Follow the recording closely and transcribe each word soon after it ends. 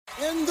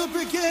In the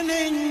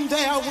beginning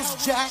there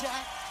was Jack,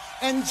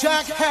 and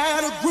Jack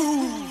had a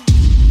groove.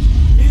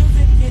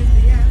 Music is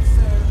the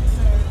answer.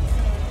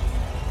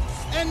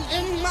 And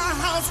in my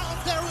house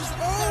there is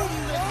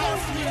only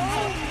house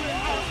music.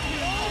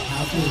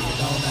 House music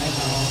all night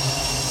long.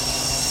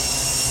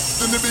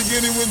 In the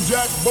beginning when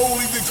Jack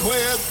boldly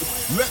declared,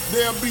 "Let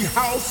there be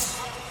house,"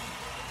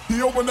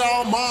 he opened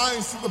our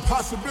minds to the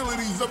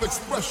possibilities of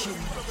expression.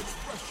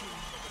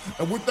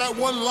 And with that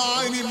one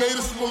line, he made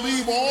us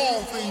believe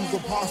all things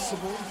are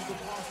possible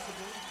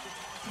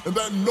and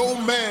that no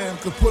man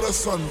could put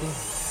us under.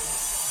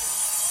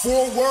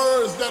 4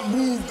 words that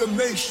moved the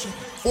nation,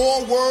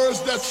 4 words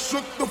that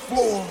shook the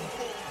floor,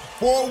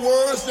 4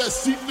 words that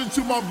seeped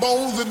into my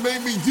bones and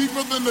made me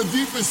deeper than the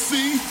deepest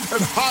sea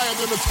and higher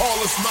than the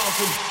tallest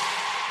mountain.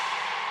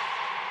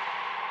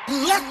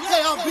 Let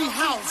there be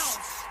house,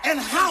 and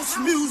house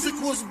music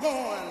was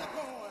born.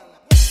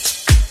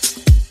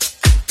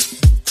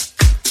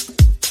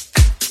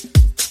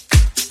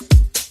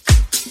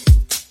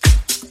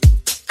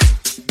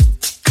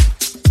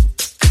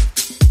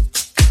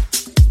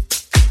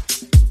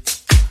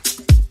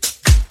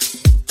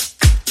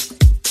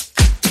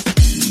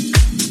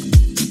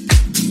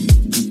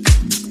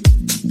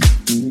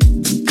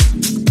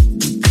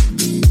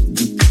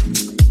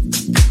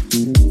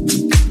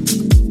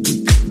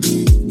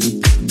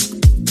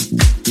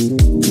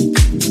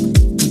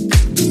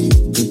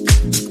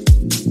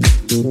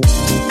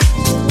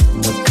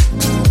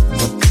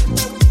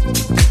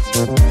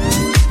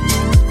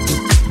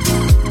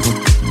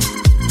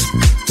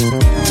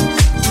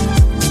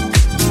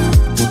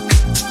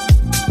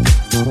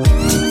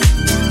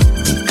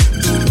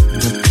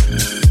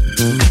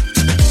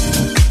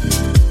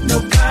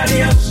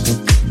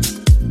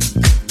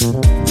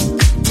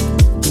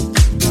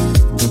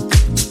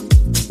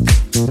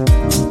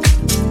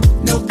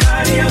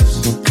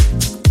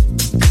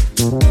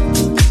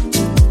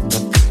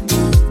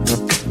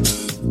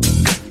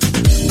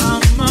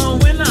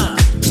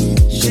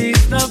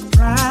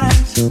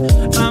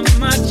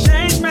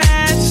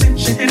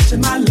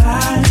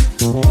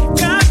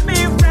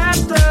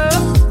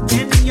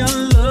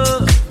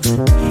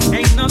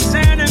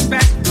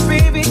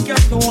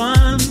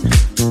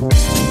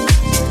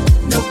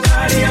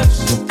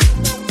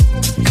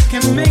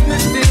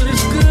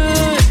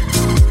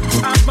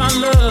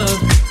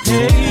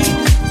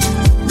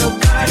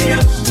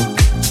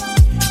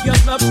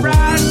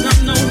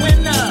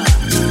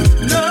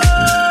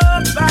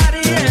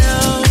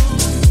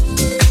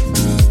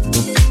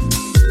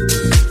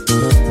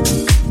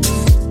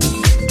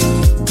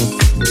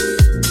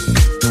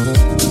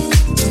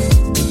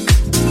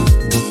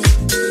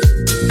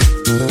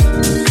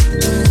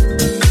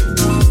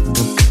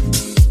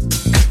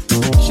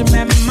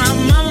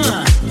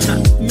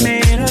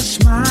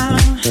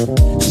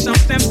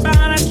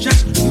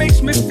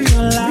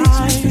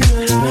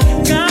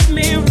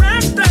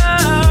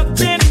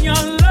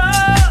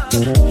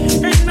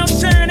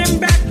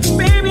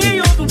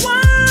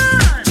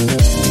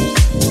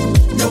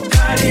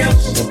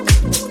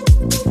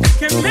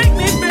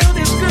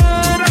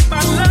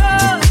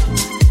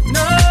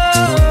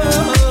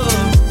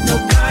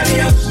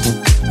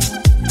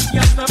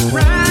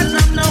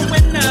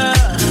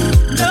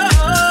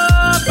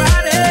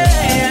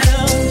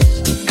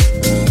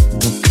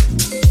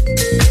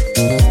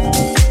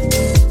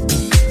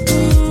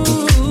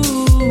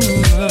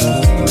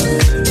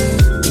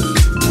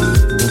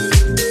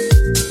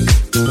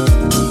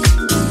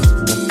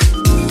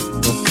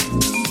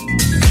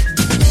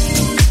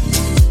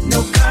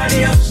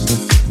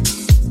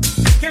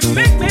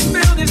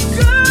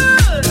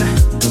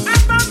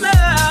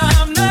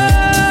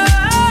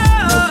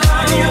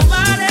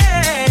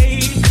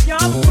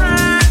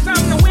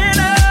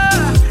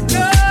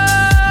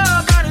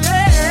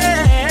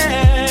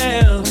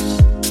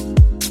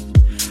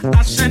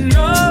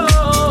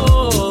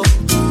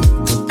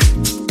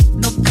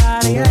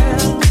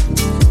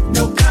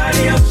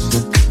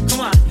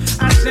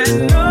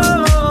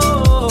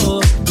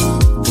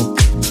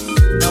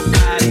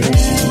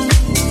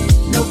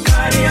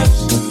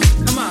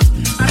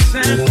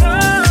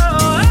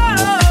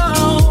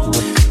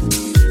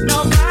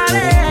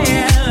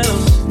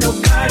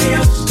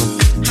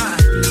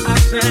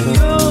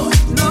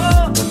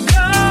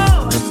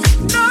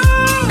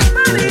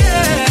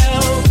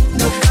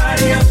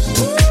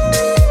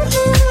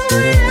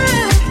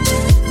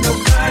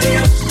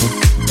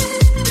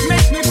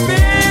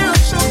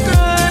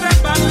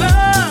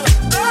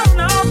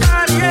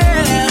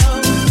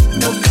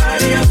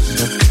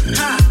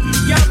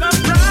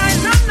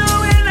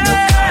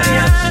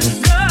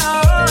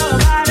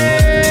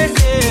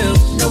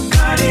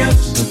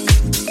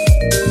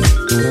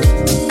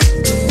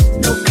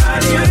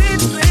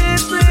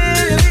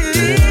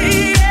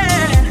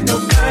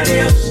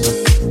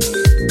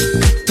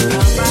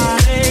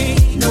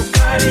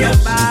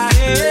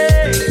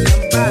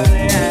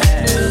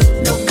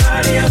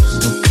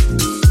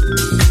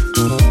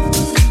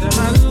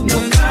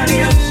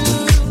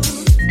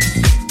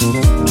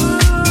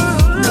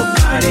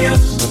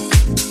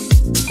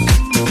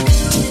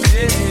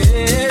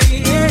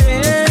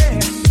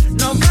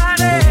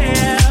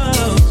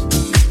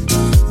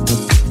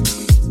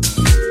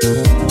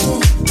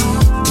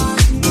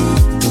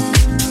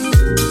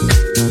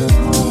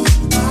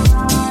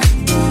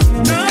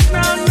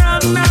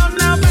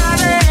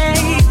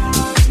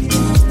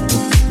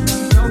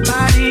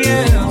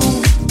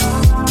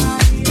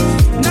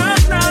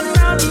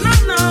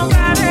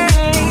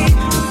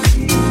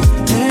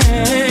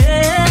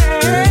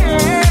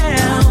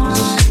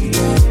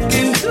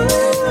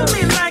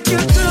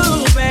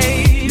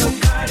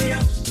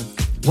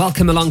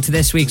 Welcome along to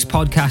this week's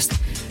podcast.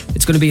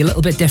 It's going to be a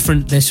little bit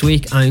different this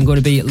week. I'm going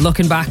to be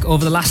looking back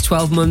over the last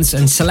 12 months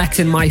and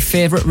selecting my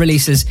favourite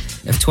releases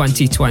of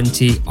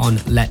 2020 on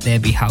Let There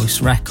Be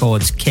House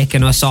Records.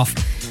 Kicking us off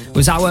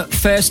was our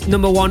first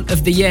number one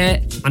of the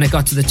year, and it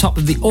got to the top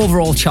of the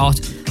overall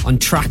chart on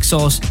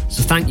Traxsource.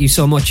 So thank you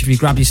so much if you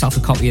grabbed yourself a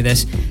copy of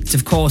this. It's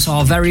of course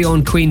our very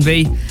own Queen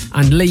Bee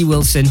and Lee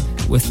Wilson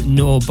with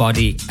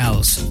Nobody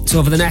Else. So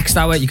over the next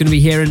hour you're going to be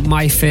hearing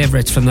my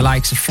favourites from the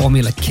likes of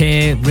Formula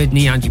K,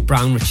 Ridney, Andrew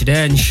Brown, Richard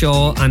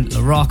Earnshaw, and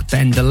La Rock,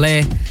 Ben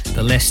DeLay.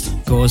 The list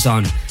goes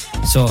on.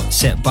 So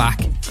sit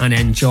back and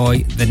enjoy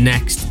the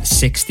next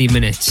 60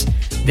 minutes.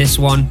 This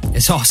one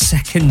is our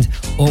second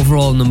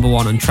overall number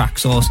one on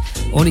Traxsource.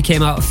 Only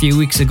came out a few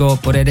weeks ago,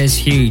 but it is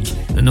huge.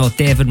 I know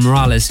David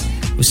Morales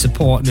was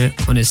supporting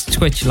it on his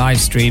Twitch live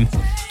stream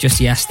just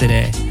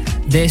yesterday.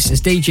 This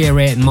is DJ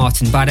Ray and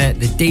Martin Bader,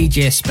 the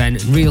DJ Spen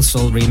and Real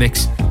Soul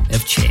remix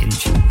of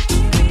Change.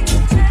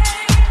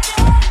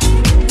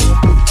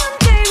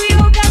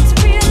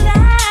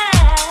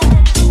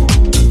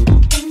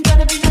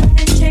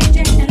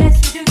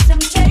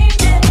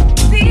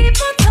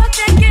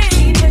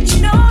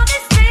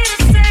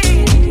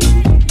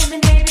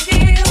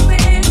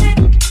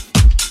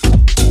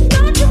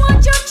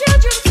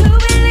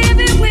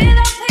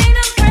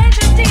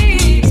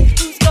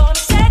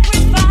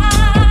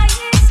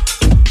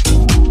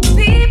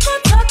 People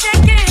talk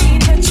their game,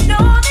 but you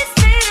know they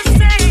stay the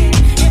same.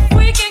 If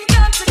we can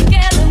come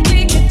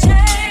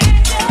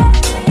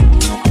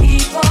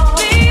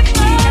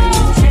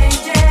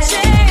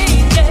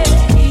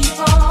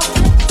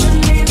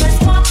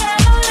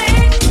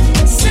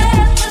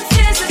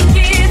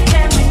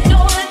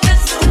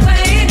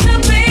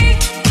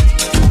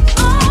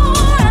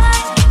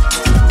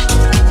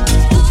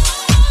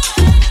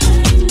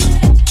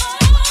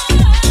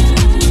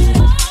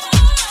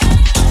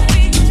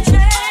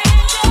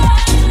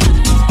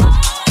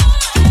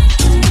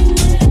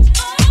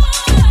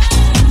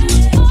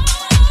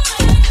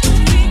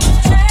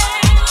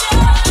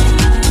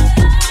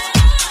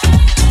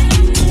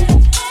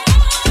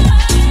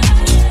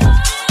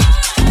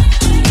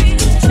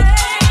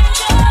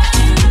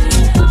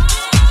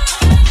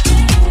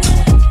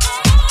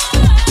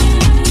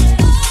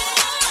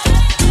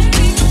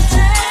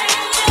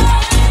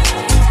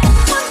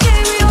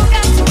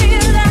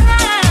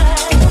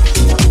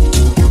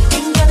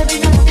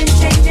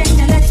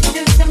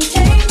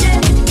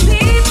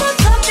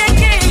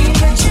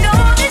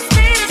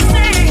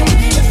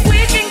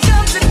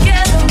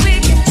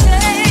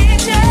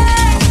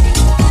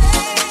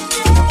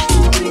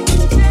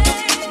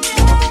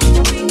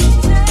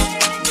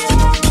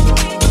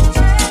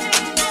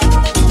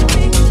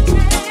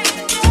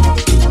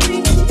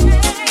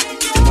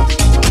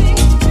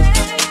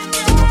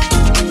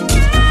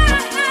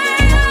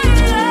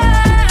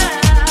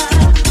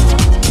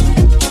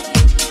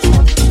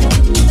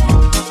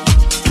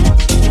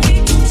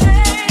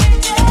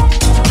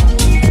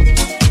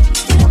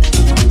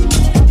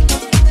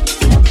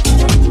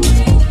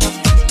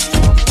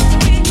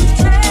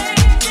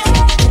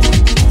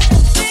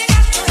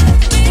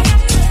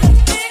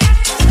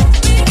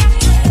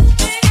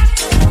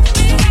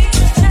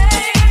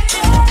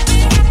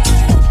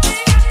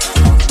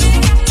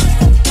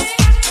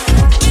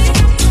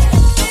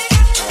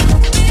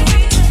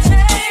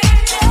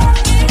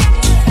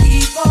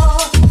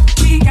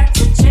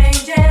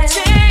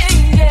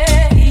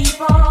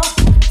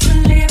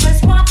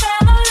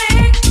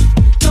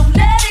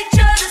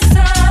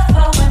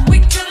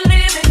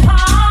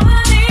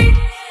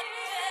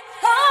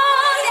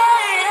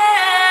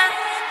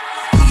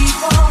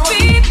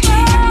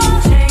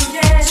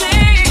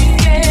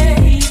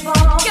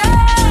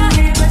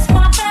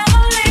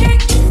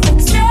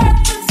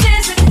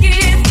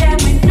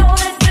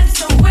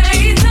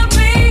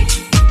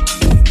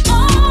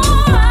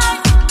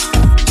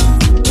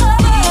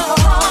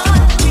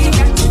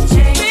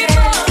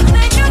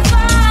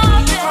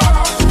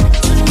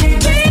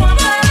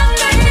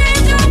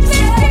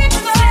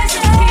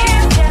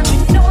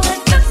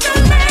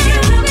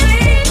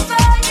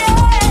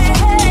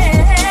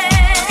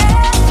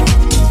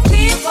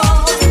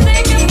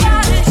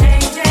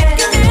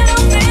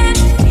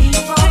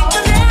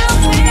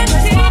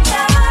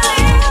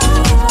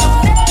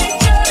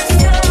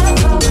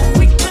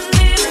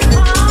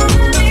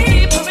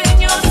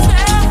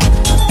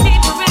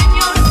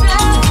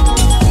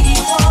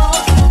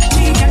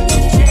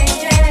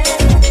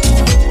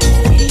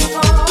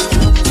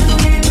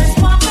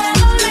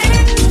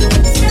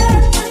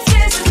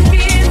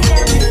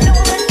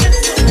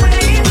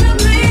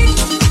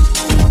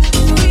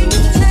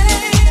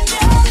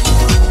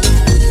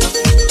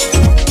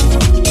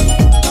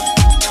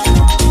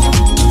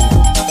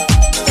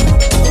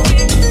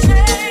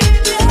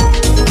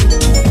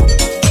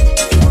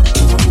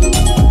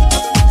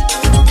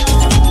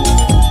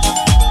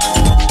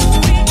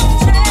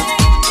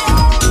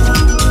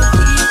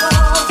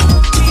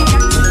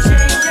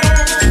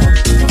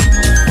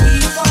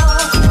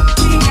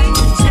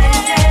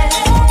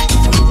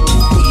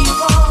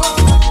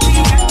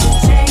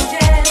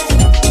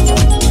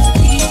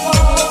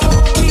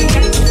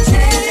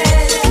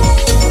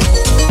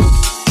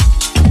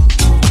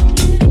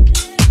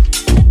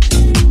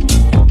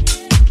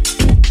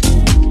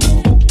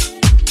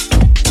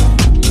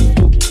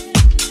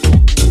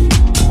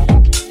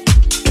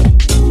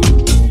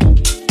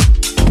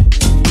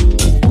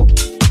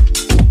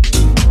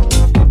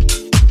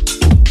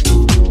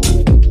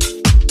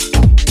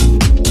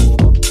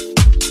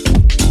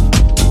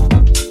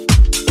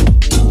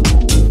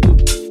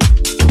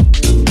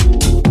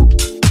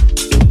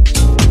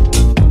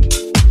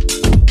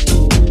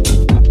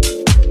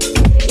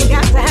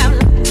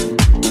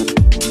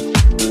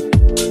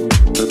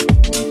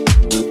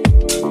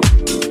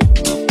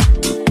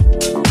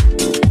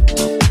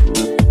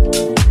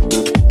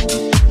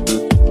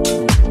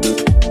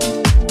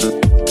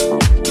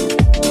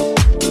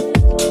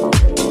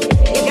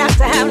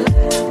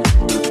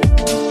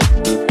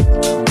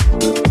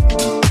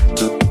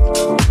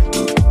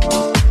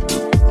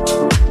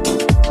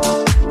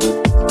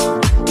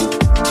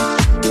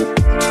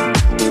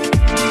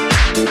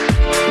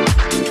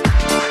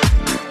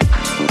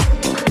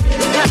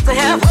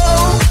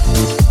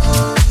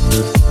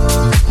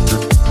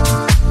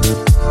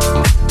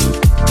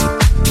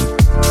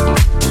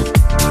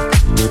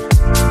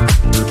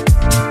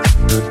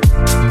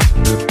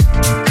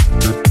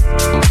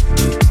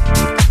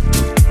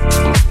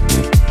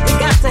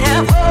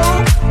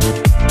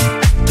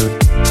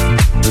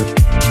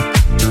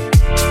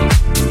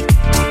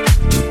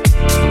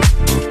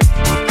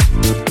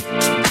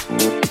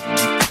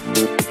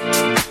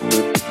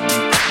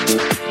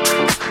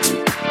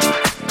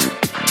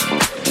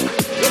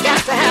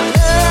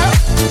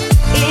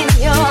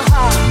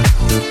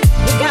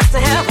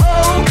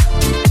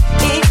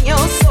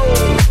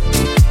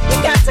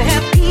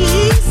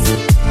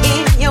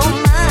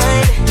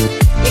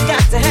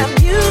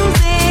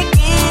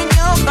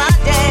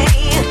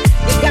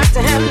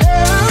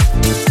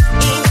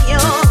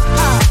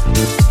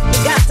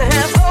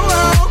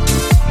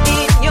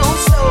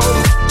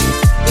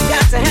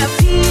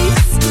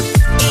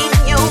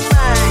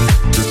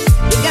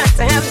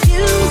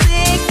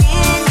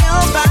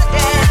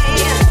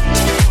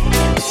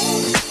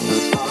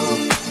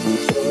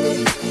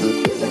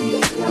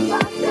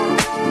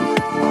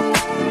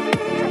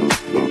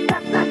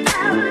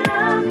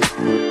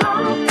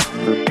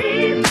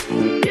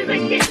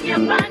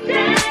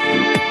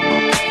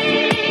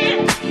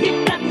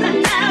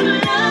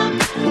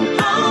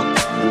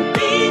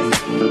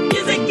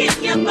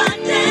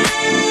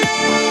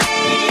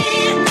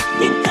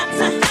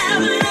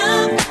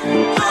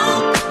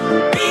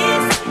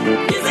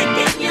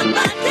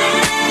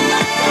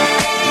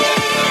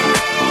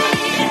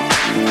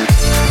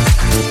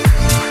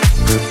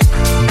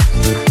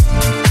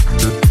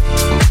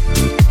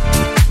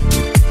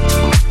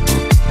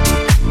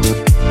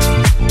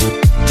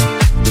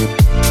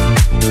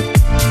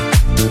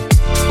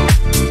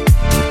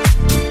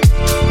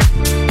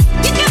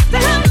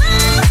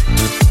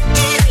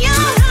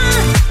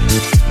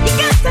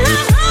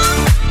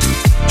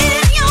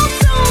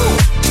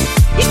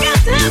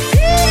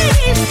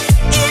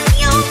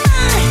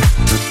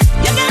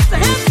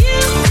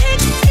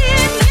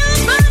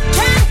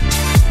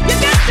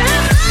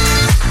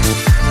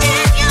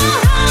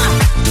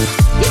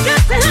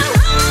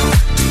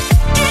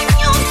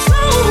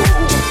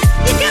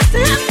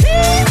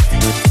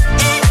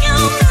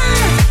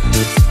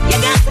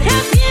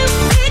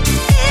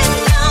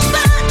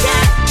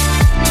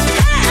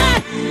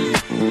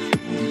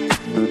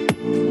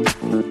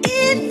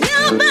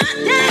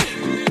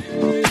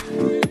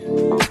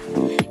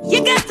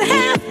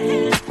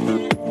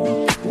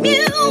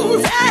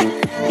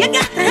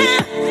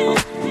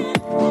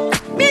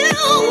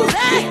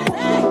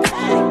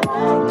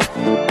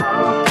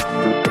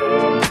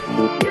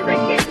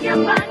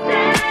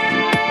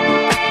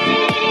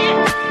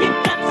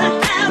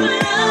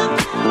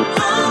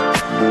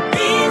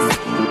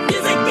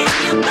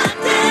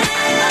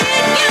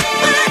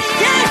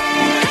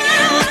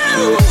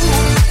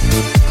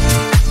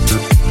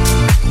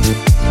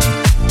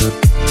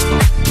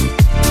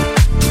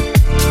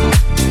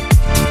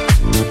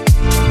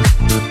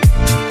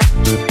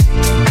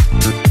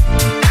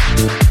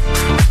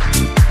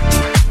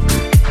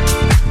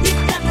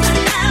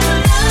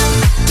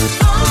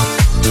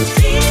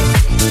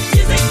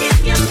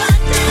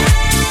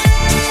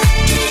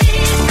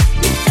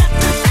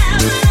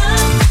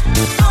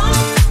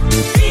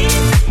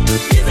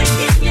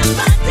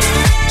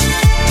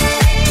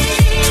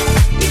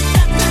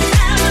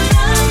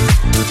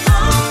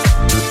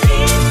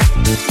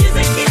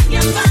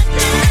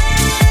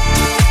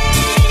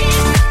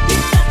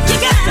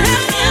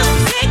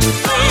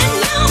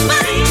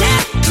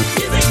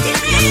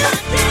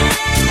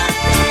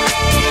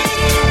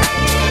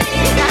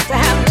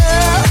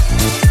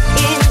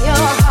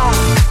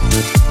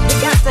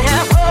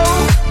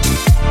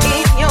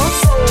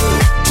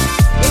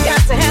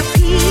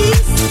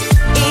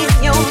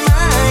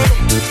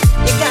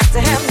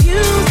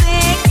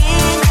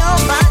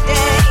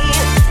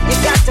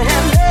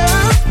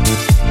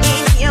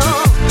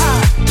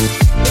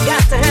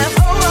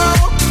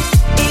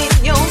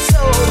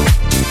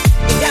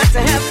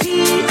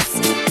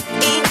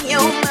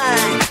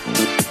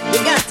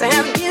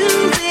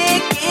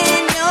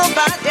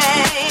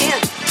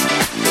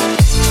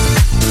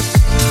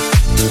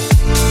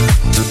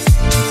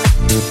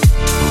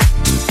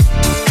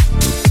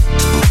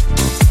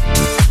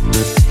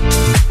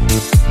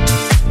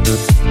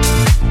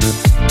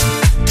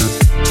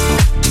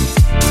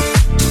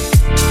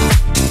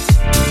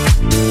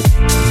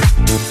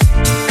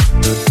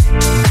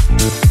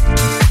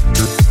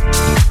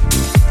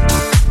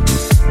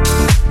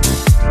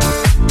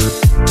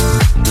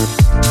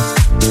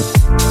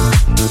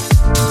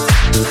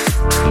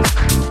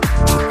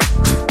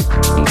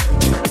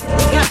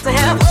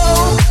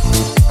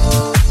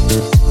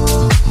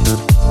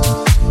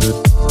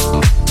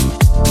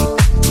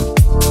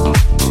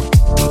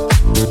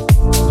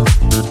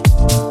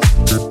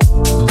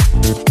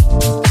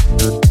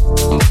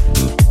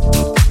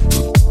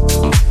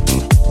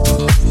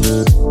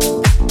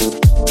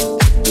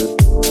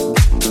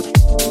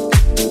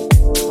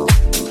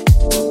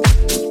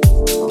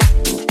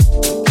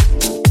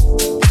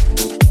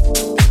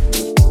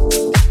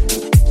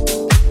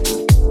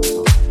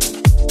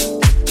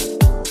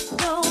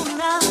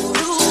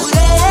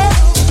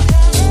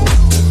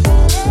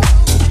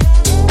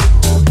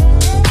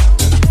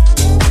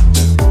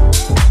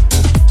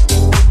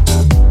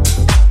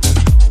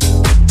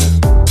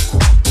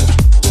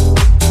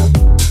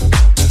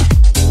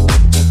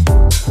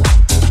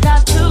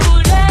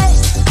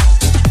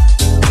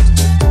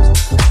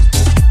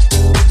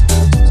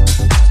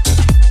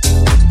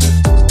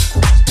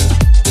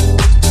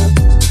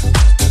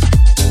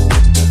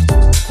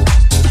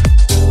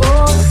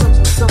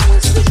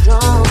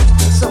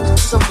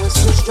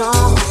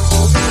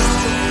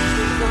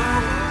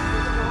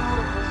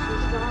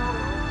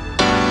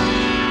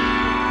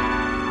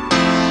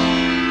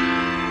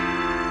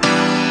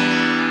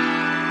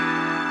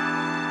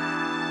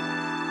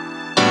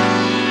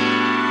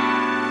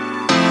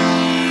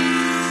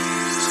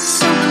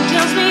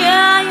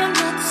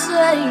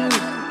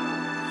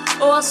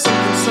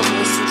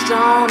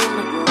dawn in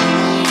the room.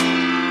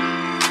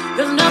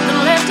 There's nothing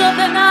left of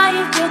the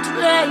night to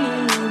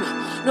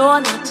blame. No,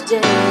 not today.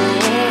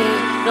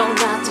 No,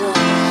 not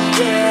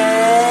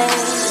today.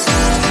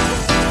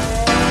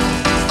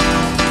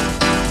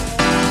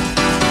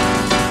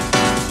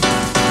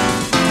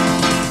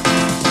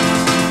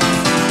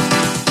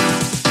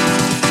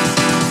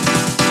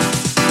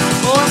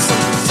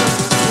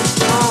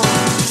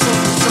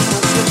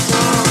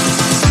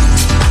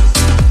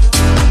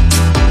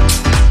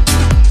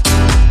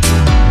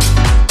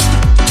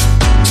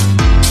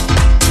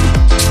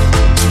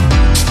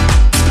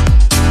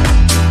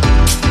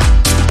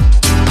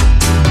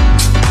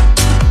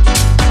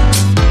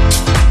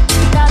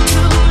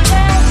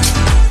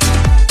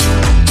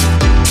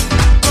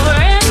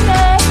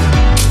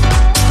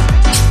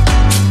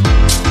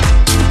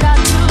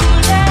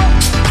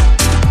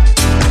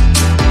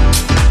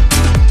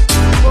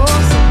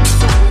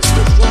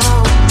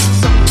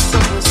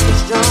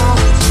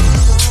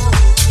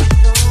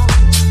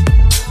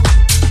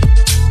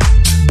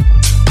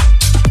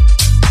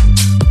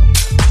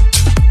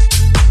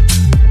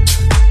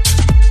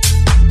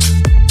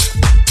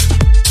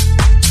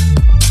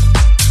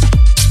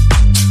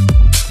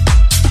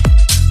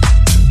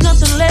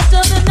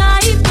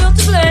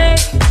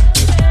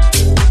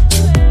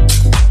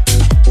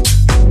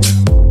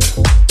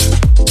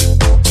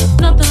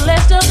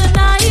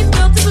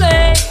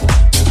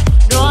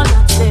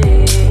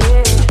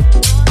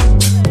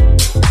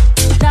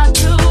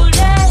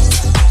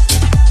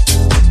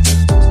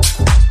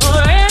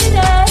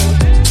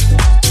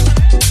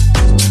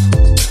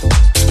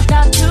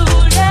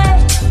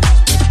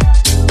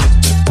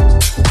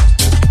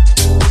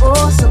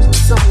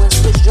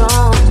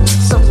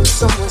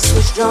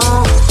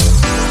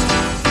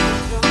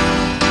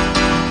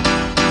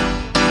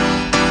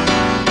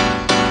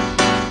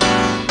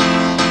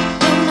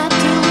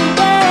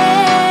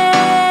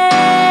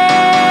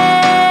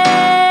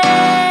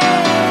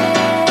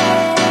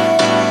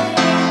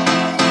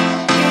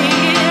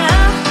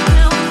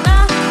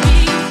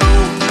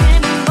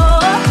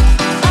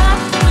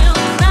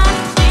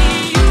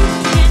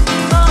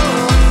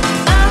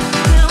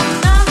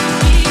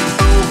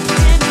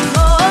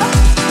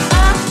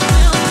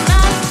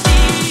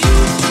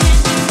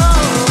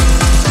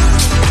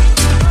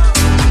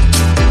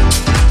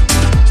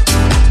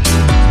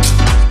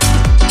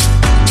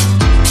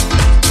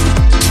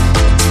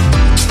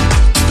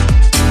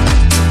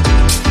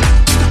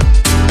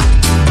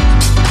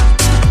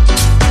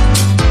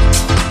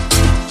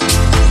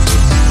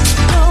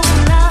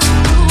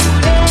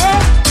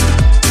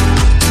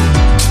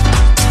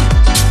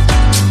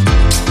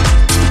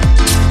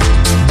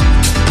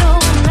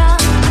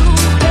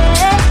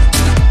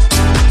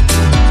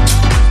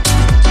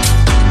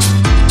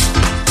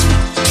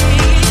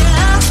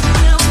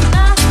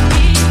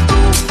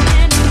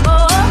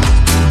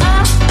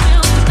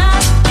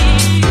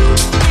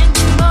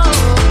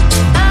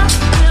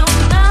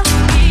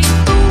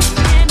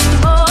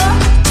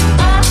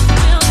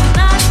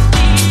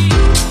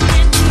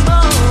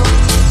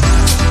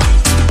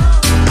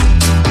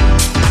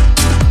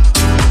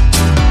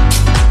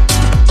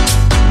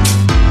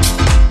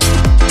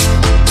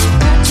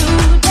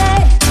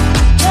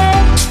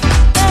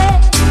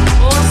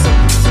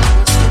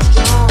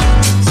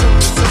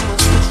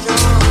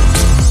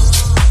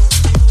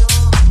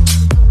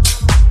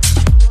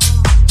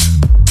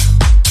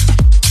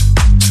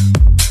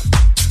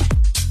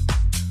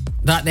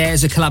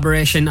 There's a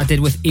collaboration I did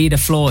with Ida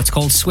Flow. It's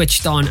called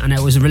Switched On and it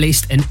was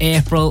released in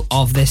April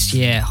of this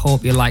year.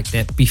 Hope you liked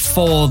it.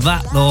 Before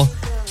that though,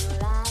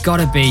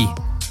 gotta be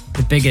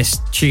the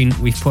biggest tune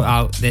we've put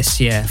out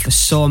this year for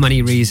so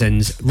many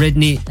reasons.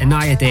 Ridney,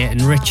 Anaya Day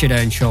and Richard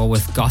Earnshaw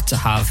with Got to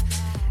Have.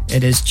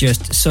 It is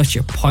just such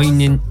a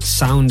poignant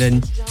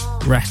sounding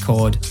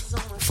record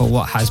for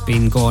what has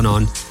been going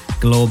on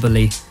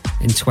globally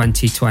in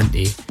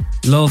 2020.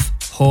 Love,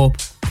 hope,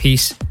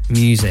 peace,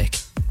 music.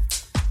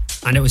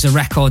 And it was a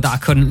record that I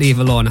couldn't leave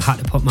alone. I had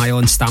to put my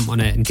own stamp on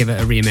it and give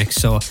it a remix.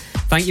 So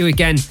thank you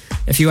again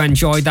if you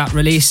enjoyed that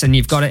release and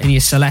you've got it in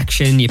your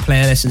selection, your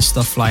playlist and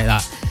stuff like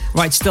that.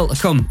 Right, still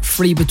to come,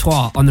 Free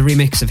Boutoir on the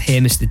remix of Hey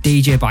Mr.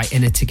 DJ by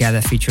In It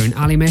Together featuring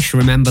Ali Mish.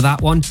 Remember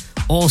that one?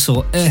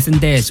 Also, Earth and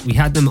Days. We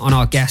had them on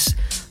our guest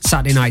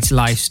Saturday night's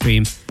live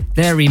stream.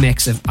 Their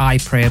remix of I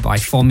Pray by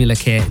Formula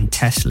K and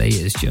Tesla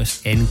is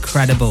just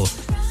incredible.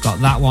 Got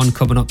that one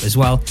coming up as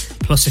well.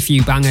 Plus a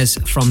few bangers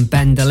from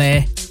Ben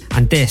DeLay.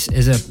 And this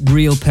is a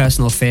real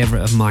personal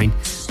favourite of mine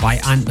by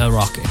Antler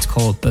Rock. It's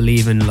called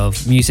Believe in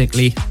Love.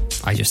 Musically,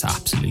 I just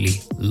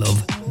absolutely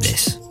love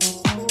this.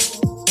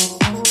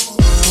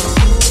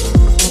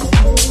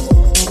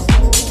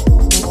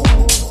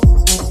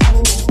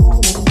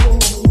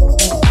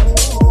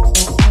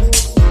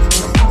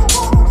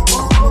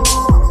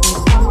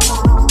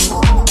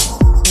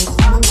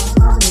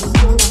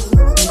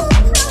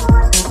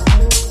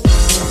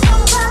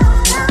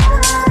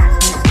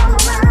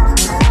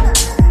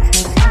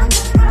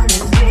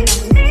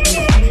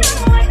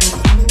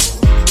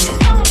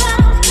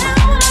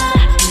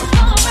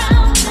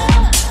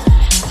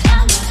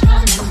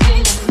 Running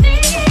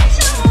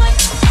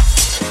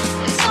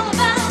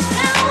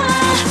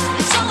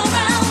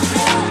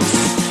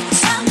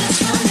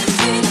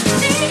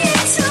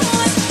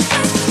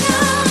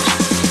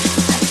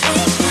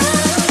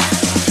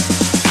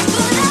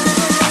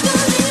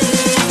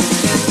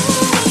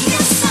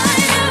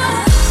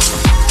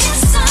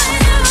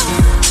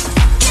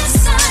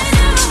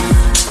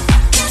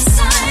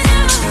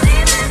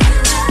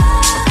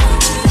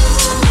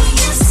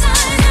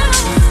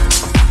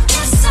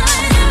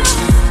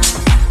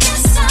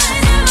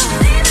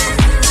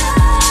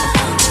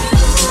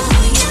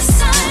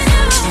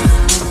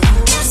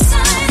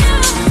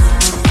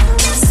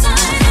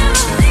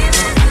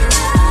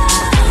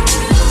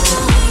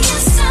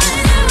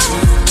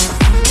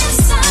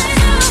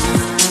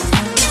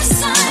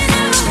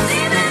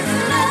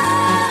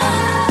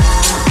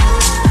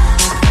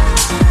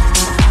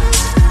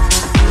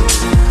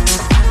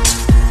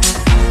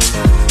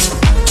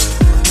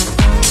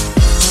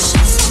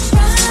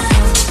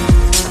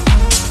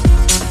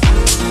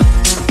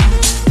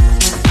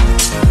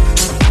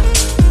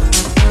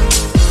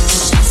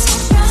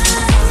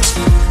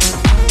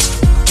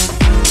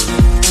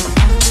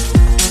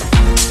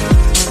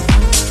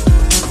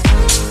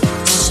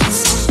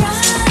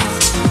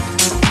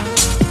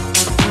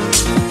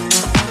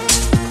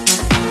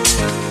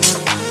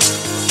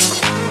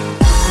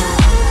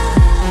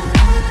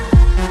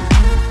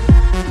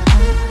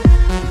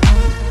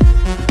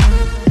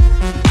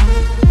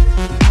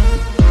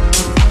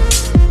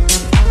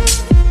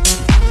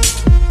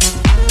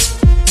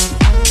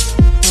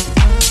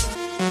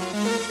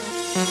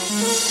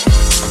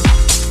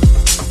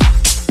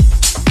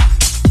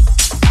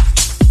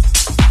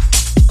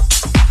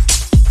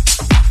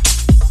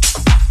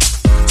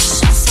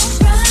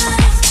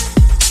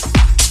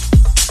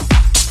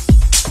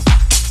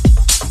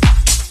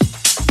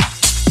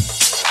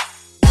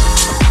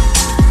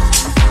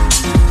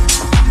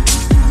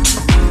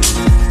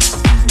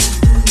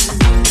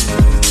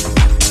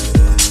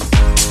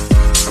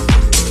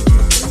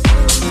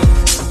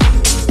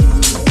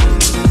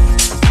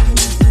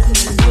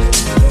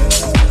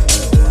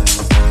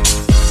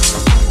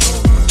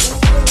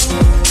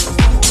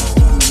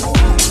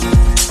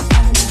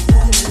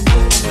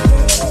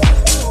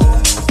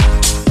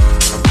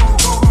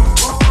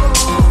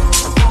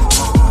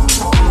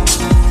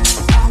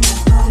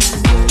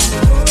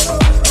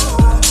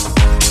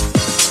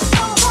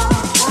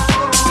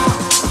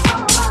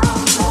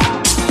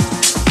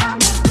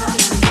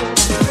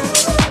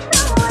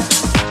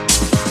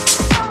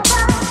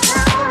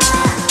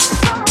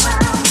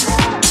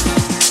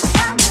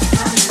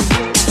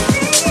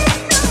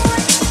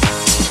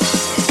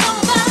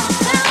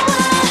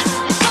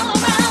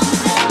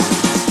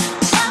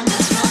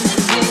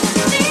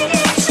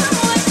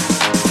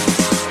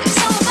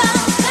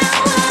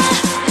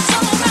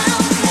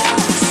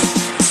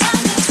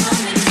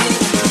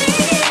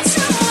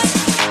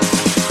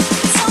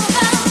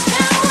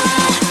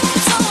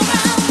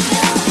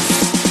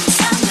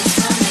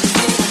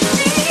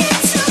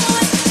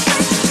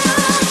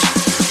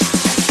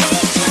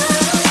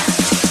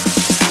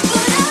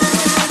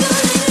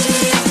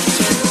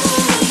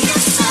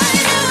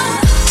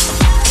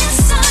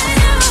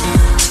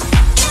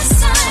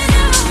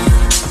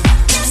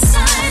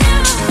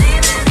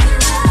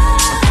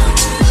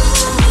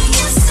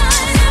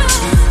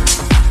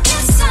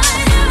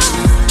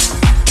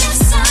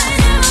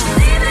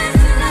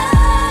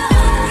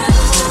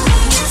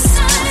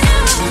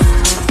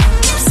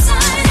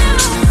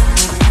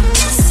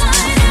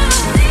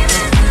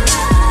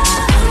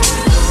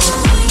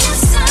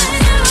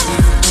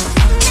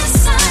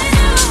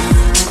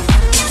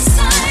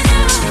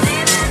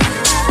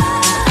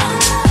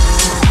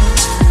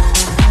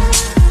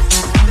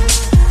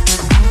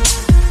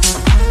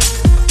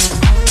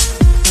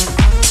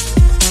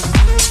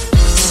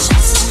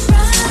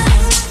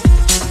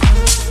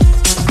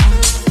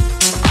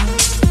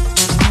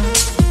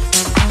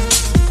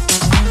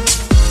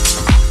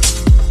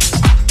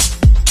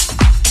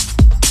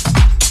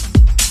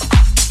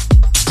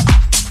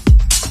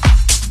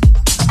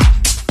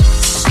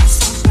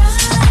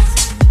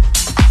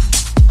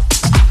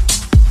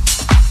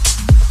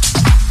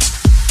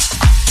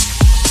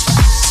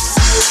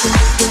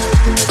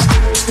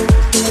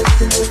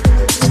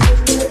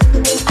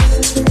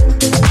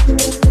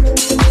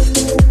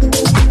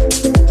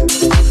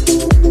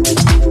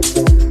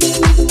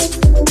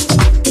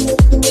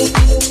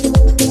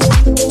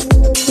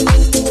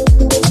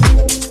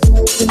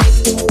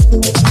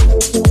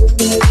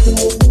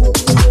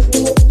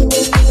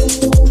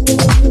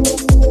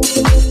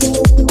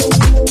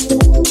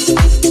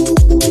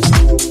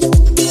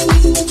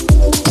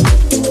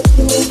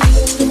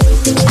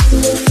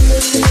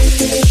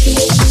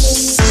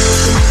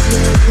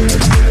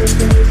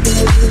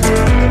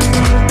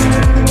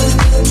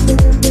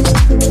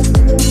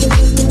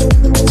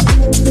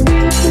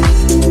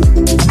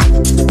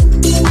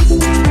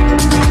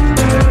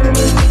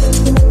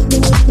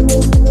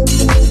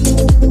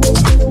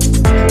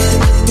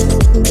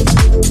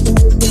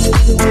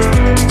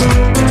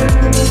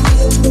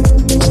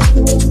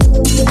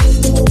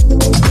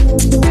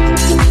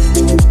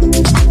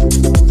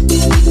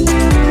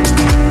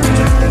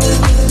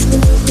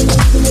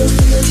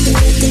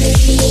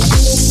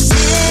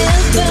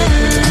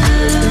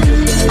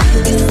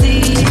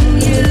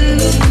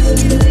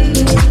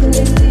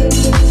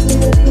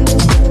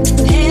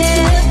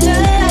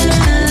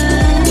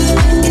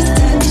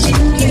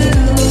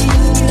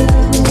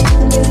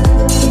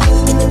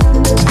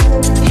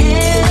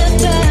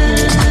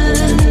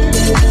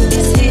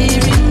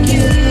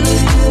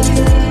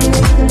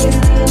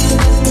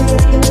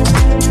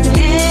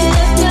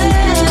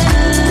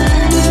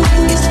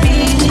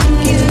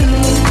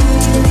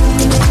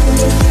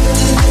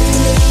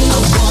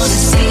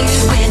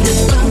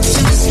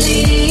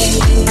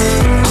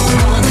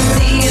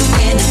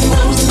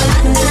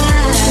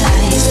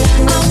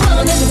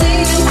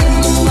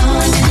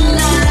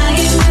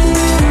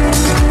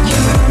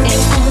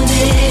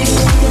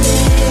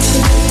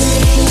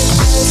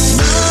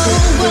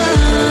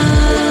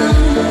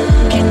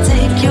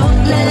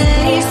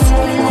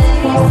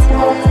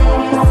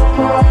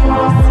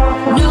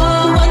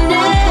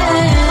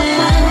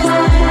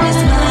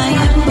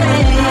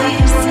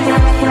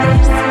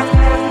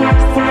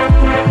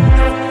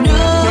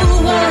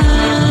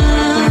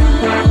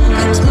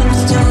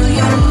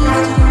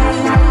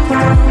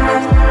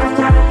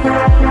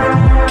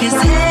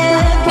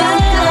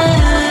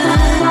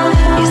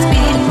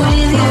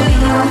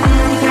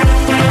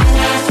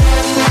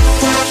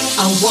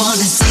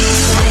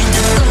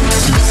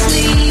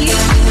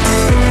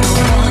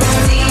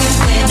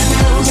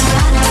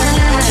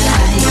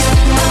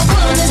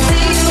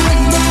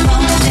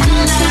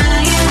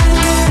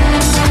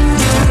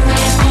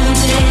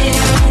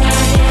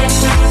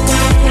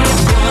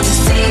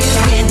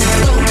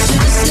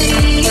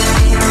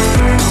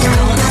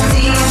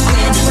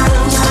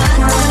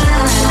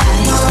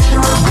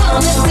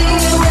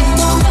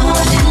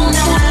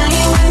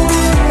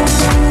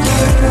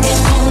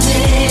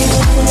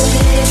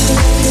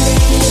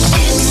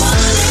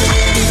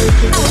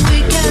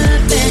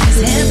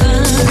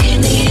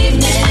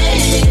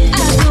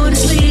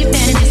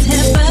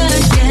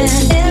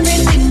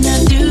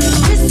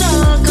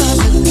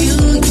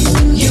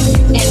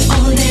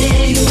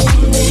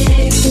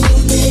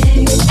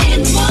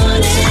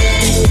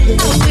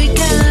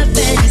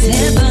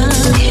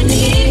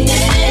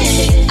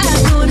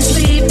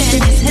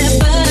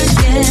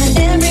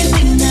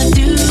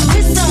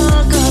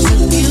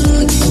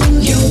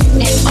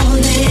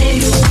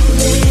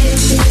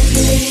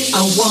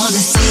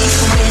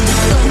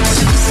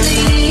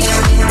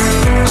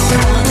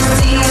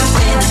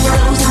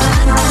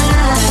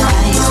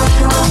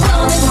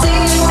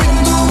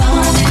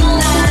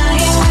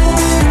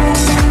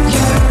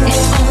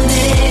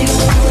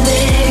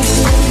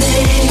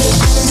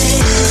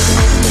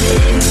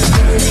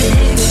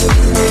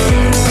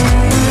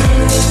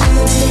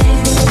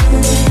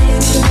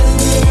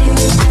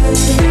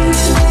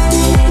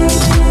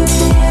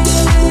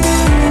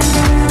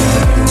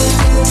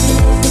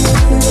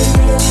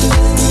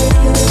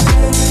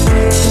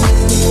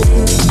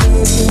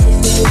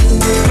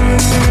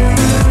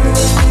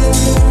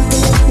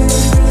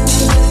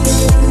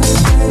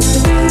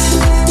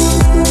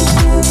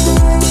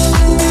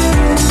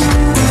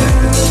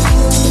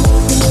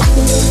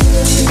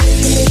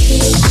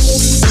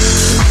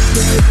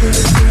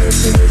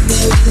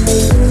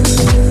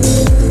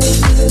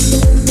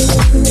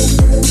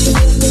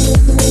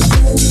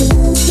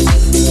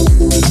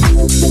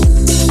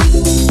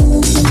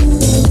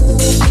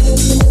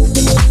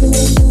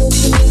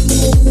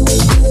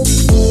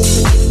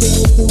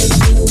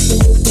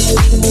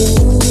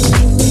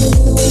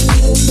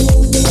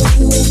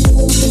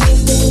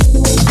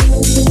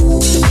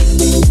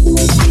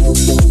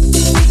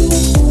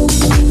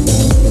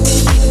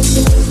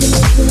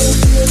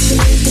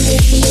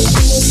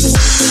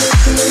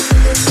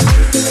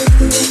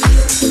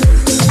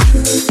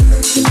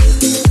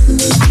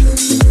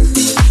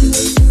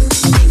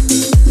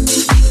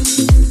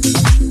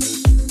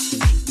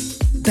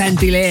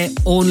Delay,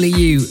 Only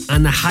You,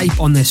 and the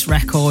hype on this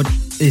record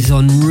is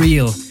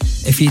unreal.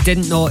 If you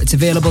didn't know, it's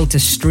available to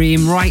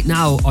stream right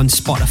now on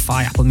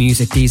Spotify, Apple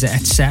Music, Deezer,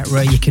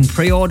 etc. You can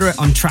pre-order it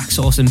on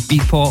Traxsource and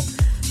Beatport.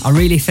 I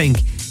really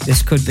think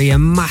this could be a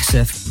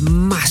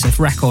massive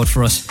record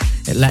for us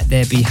at Let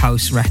There Be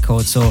House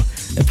Records. So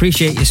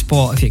appreciate your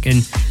support. If you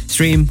can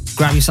stream,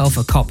 grab yourself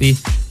a copy.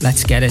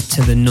 Let's get it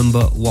to the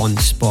 #1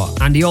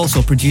 spot. And he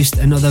also produced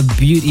another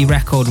beauty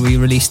record we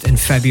released in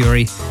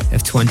February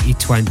of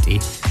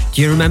 2020.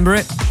 Do you remember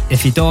it?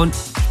 If you don't,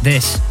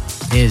 this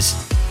is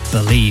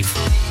Believe.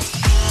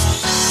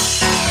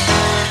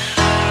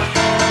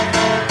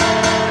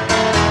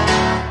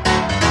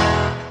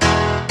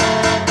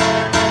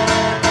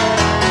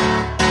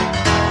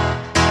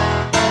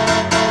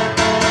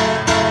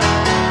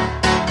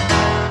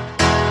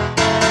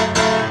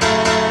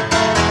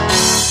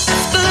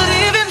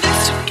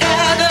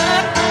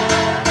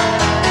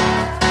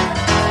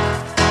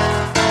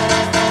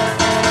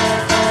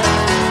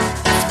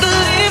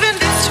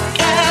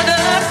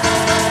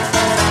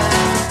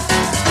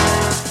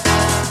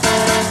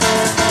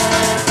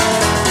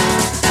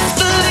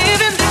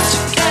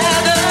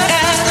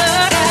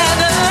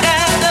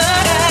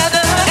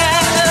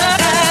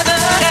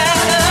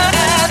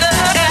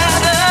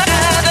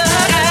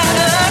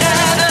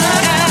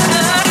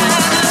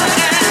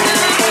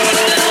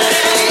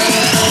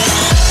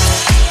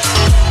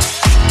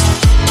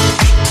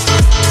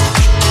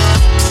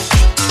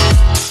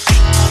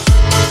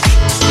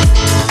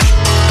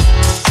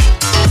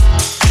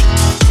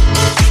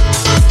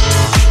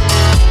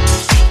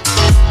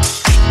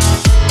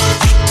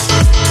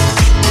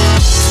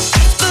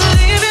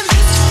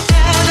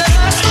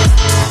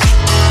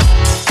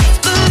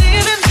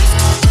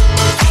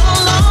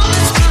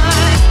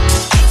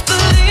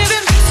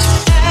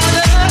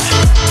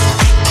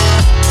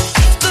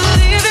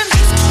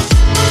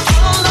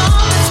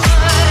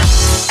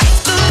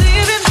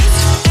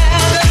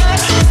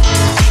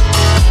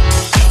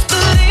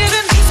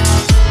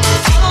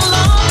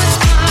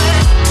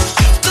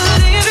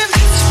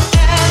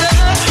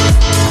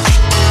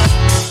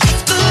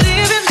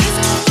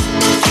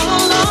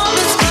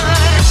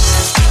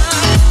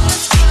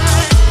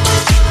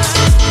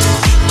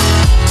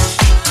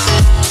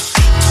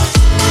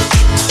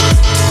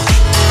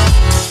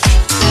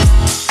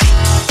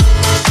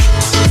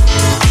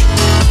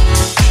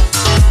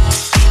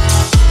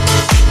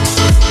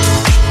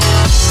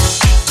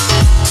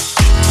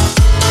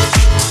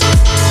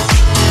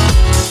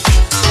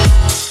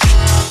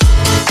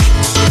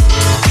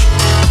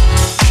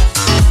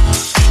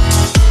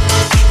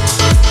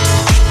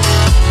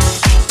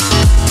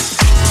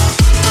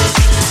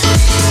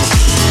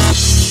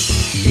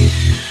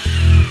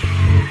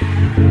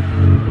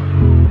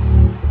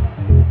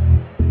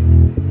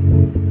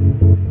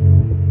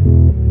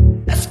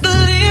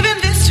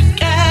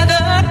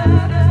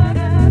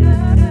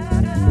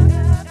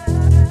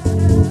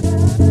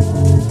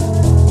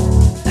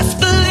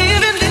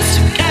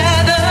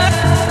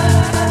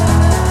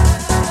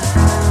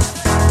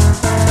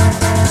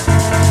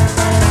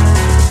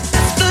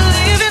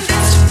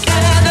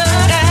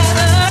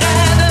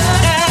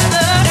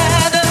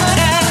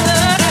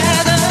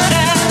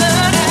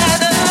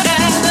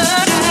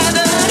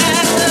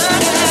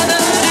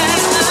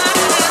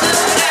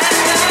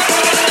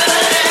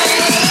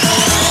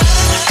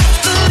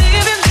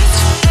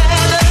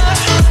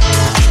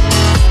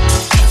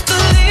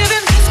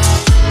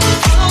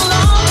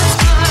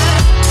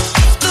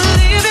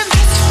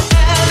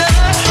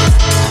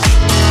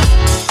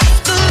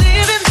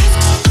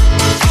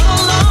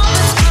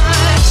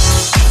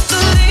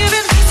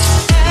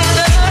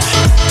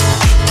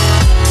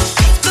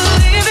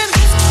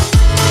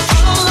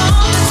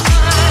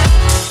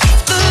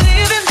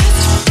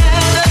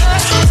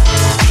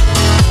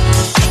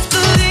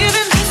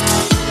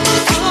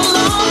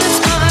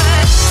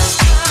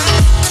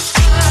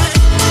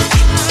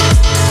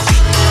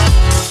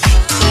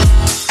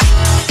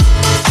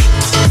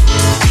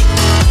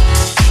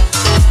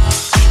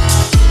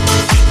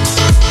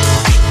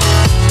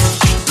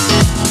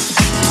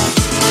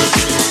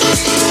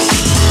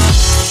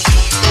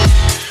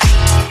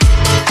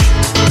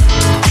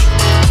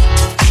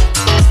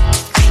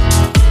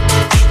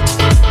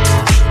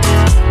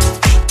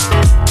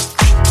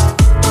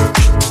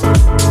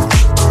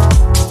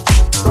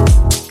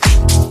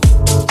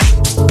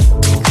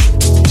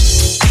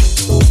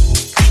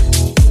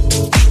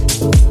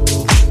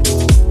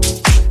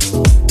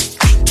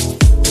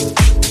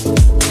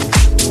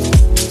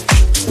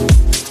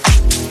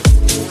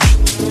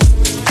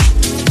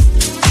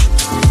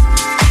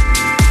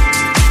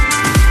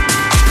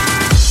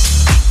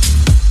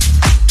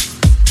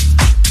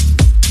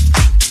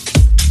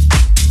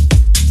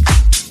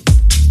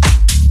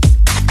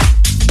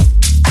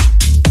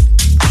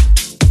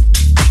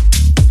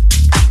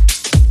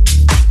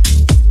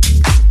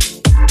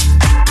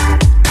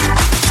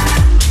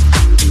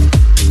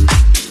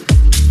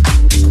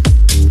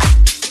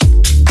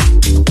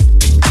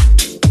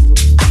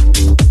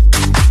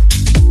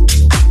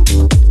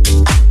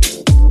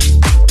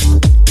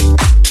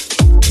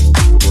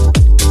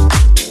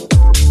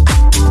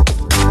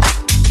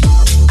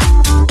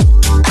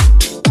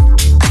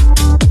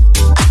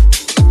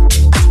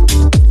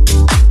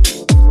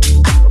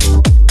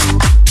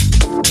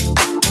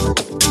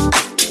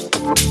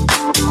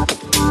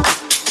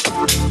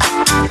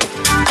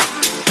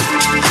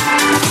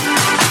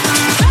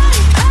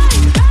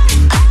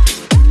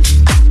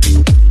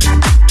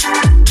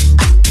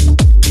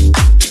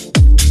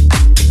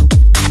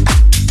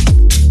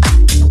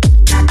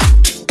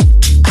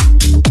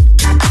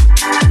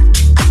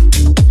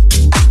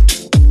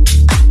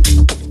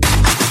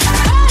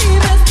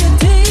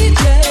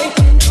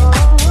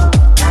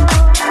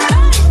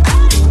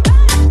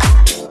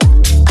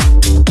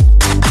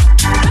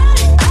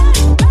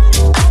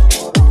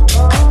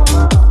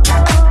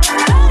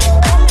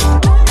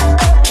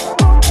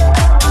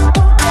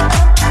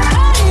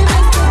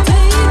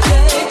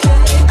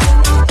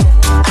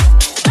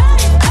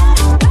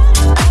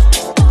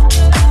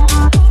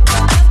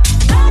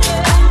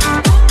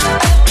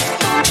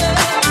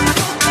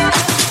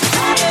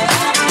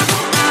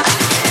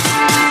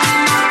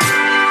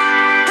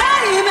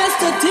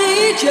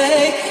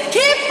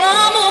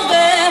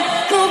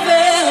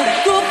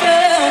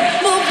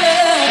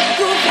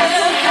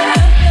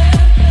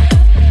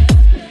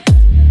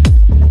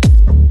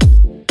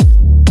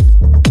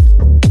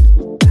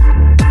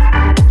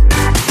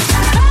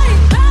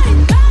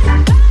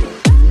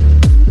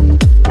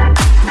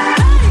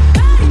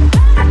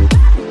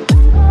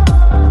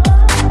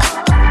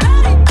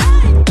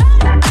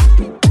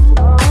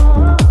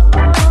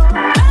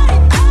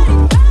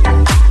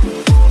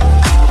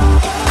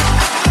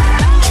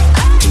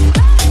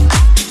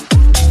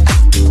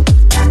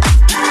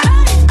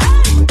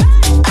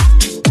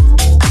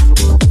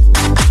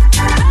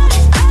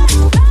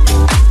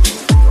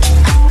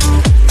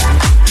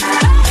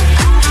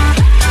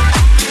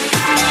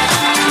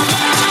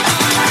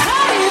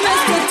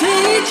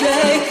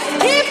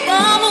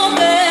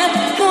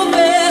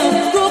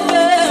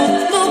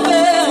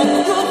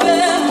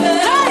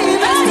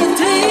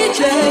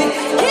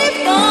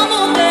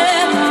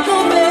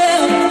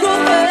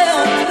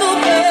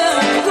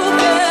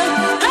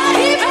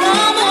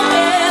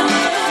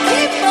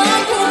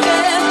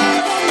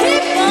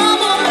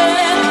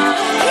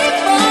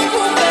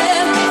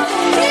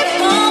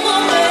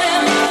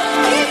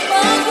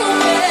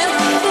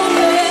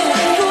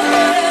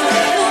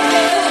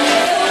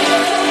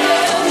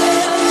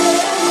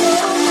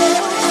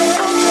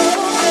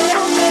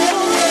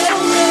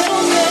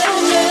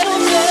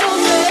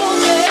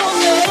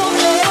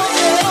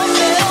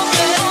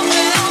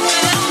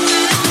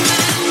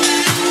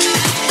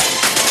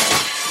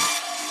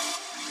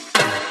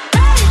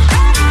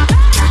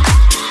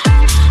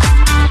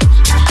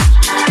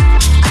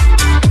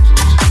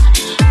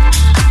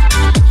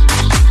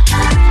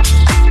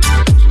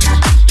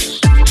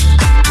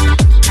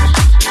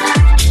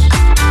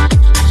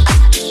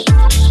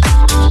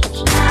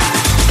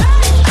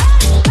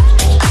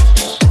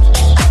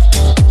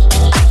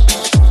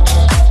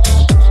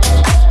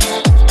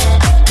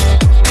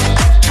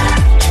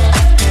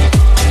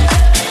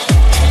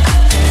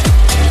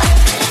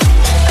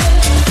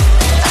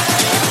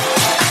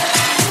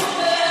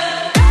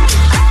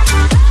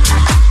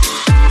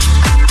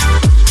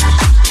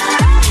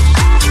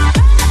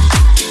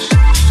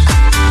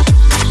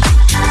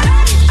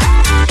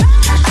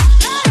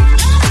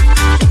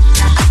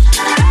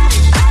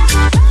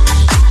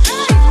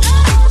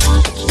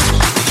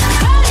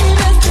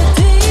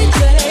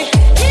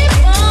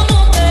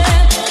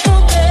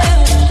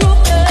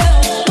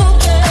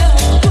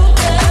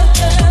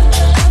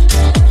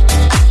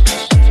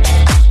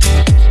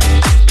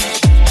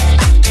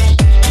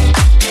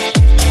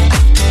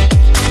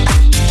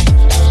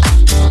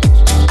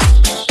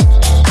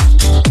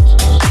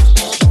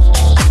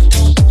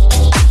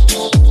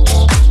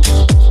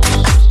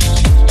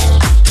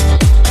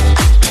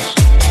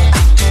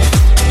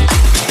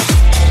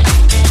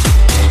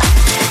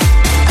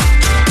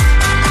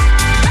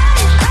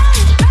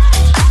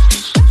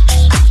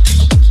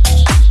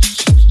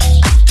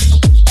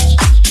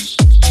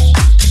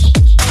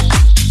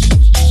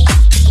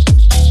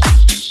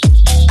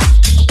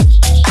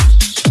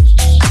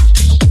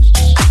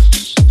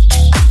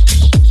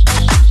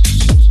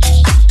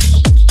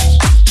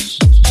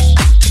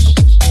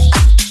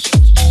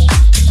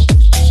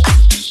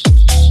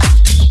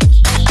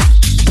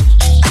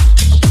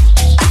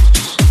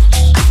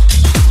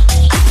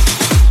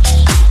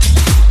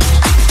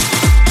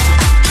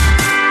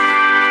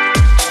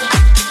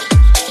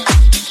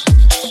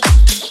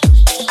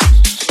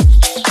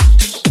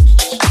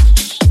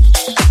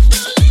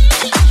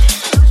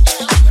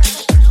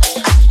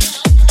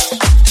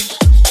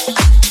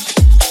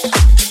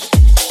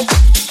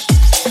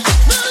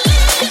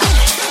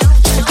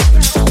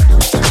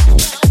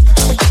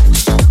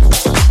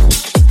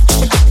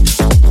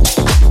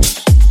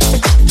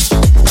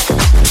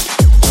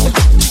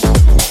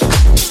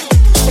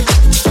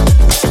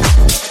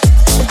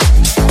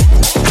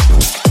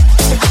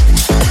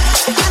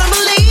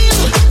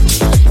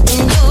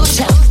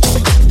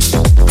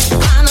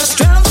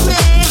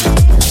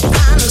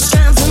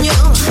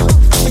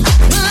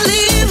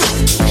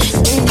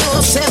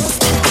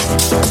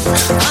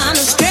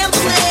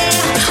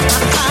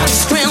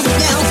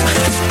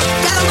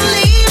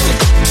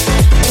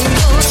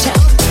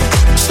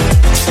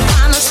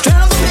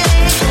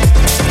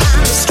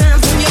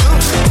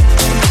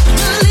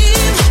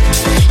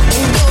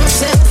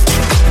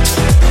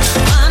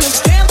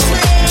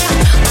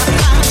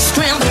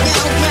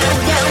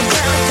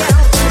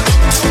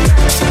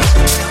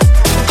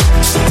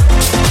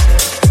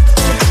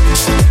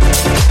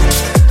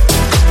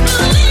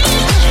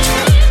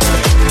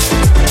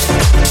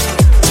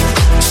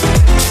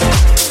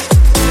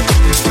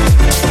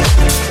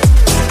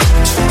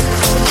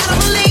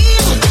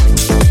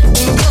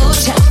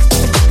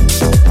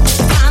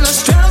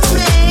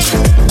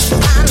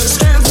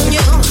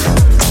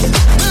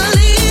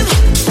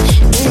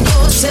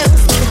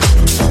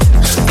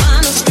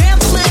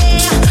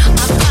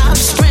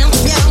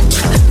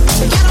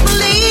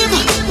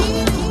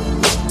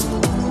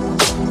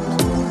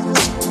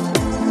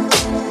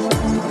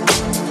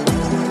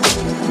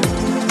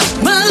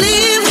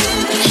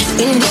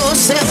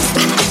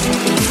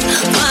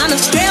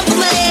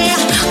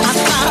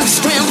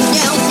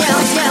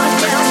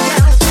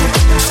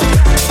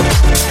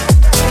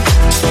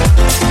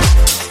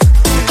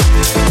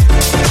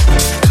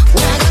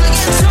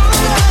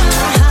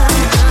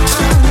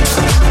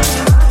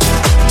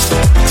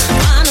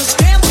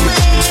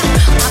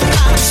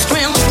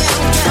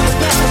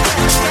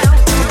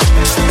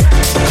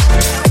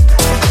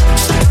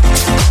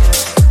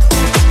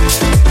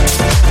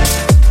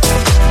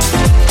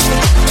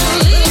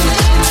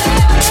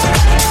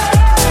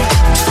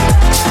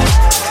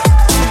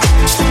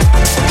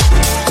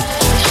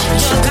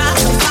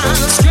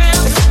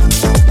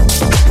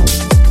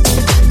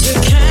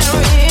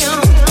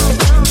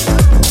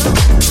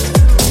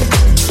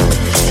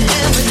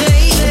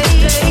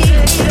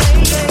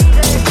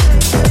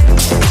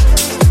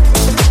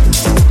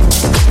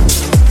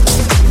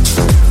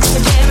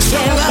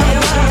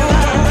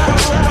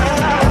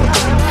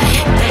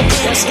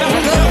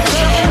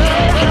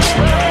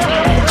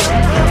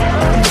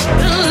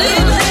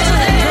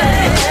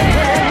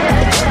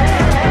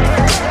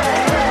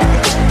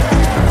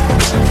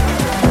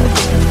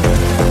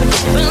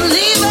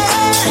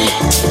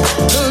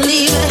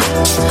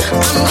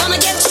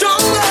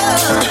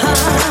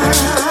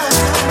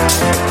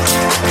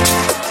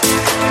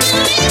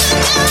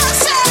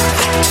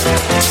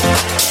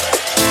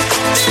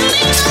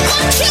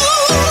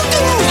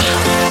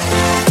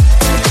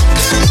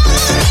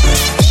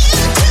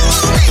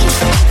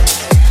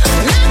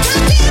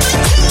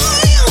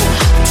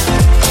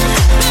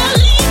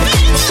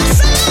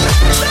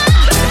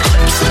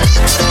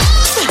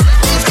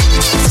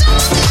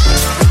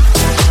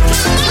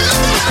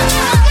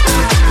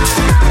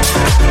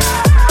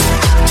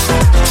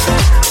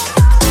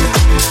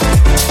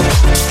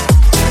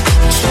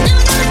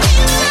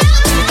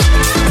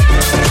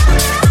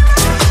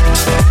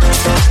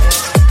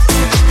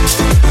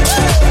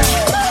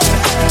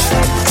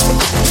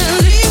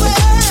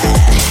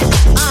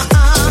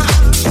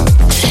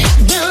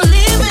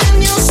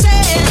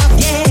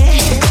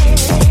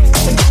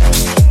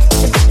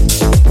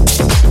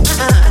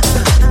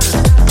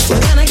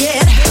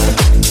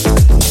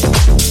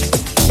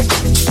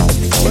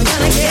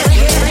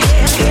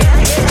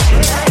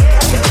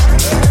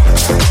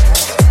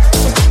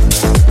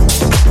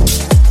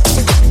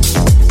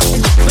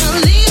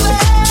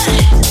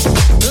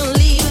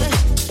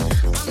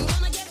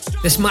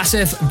 This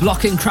massive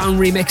Block and Crown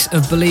remix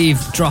of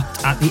Believe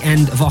dropped at the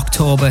end of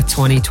October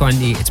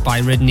 2020. It's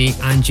by Ridney,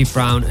 Angie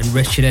Brown and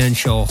Richard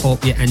Earnshaw.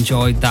 Hope you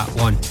enjoyed that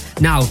one.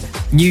 Now,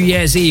 New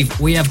Year's Eve,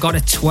 we have got a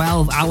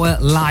 12-hour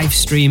live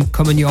stream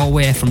coming your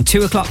way from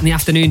 2 o'clock in the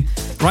afternoon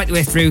right the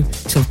way through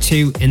till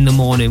 2 in the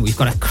morning. We've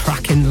got a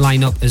cracking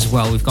lineup as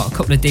well. We've got a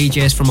couple of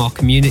DJs from our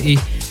community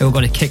who are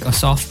going to kick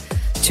us off.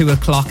 2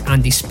 o'clock,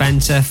 Andy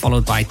Spencer,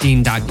 followed by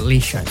Dean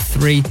Dalglish at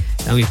 3.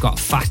 Then we've got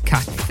Fat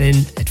Cat Thin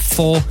at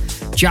 4.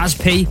 Jazz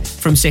P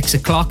from 6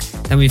 o'clock.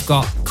 Then we've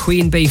got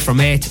Queen Bee from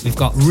 8. We've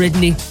got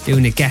Ridney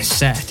doing a guest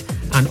set.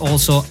 And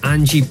also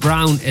Angie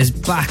Brown is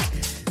back.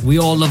 We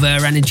all love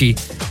her energy.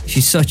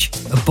 She's such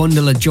a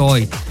bundle of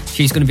joy.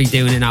 She's going to be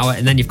doing an hour.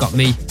 And then you've got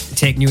me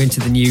taking you into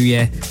the new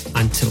year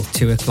until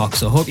 2 o'clock.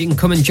 So I hope you can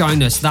come and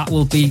join us. That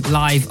will be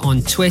live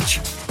on Twitch,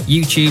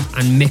 YouTube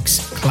and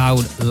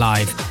Mixcloud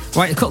Live.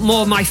 Right, a couple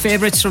more of my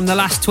favourites from the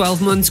last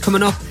 12 months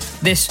coming up.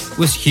 This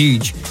was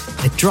huge.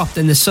 It dropped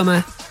in the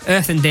summer.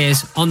 Earth and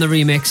Days on the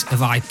remix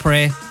of I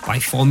Pray by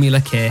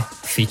Formula K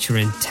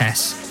featuring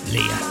Tess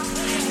Leah.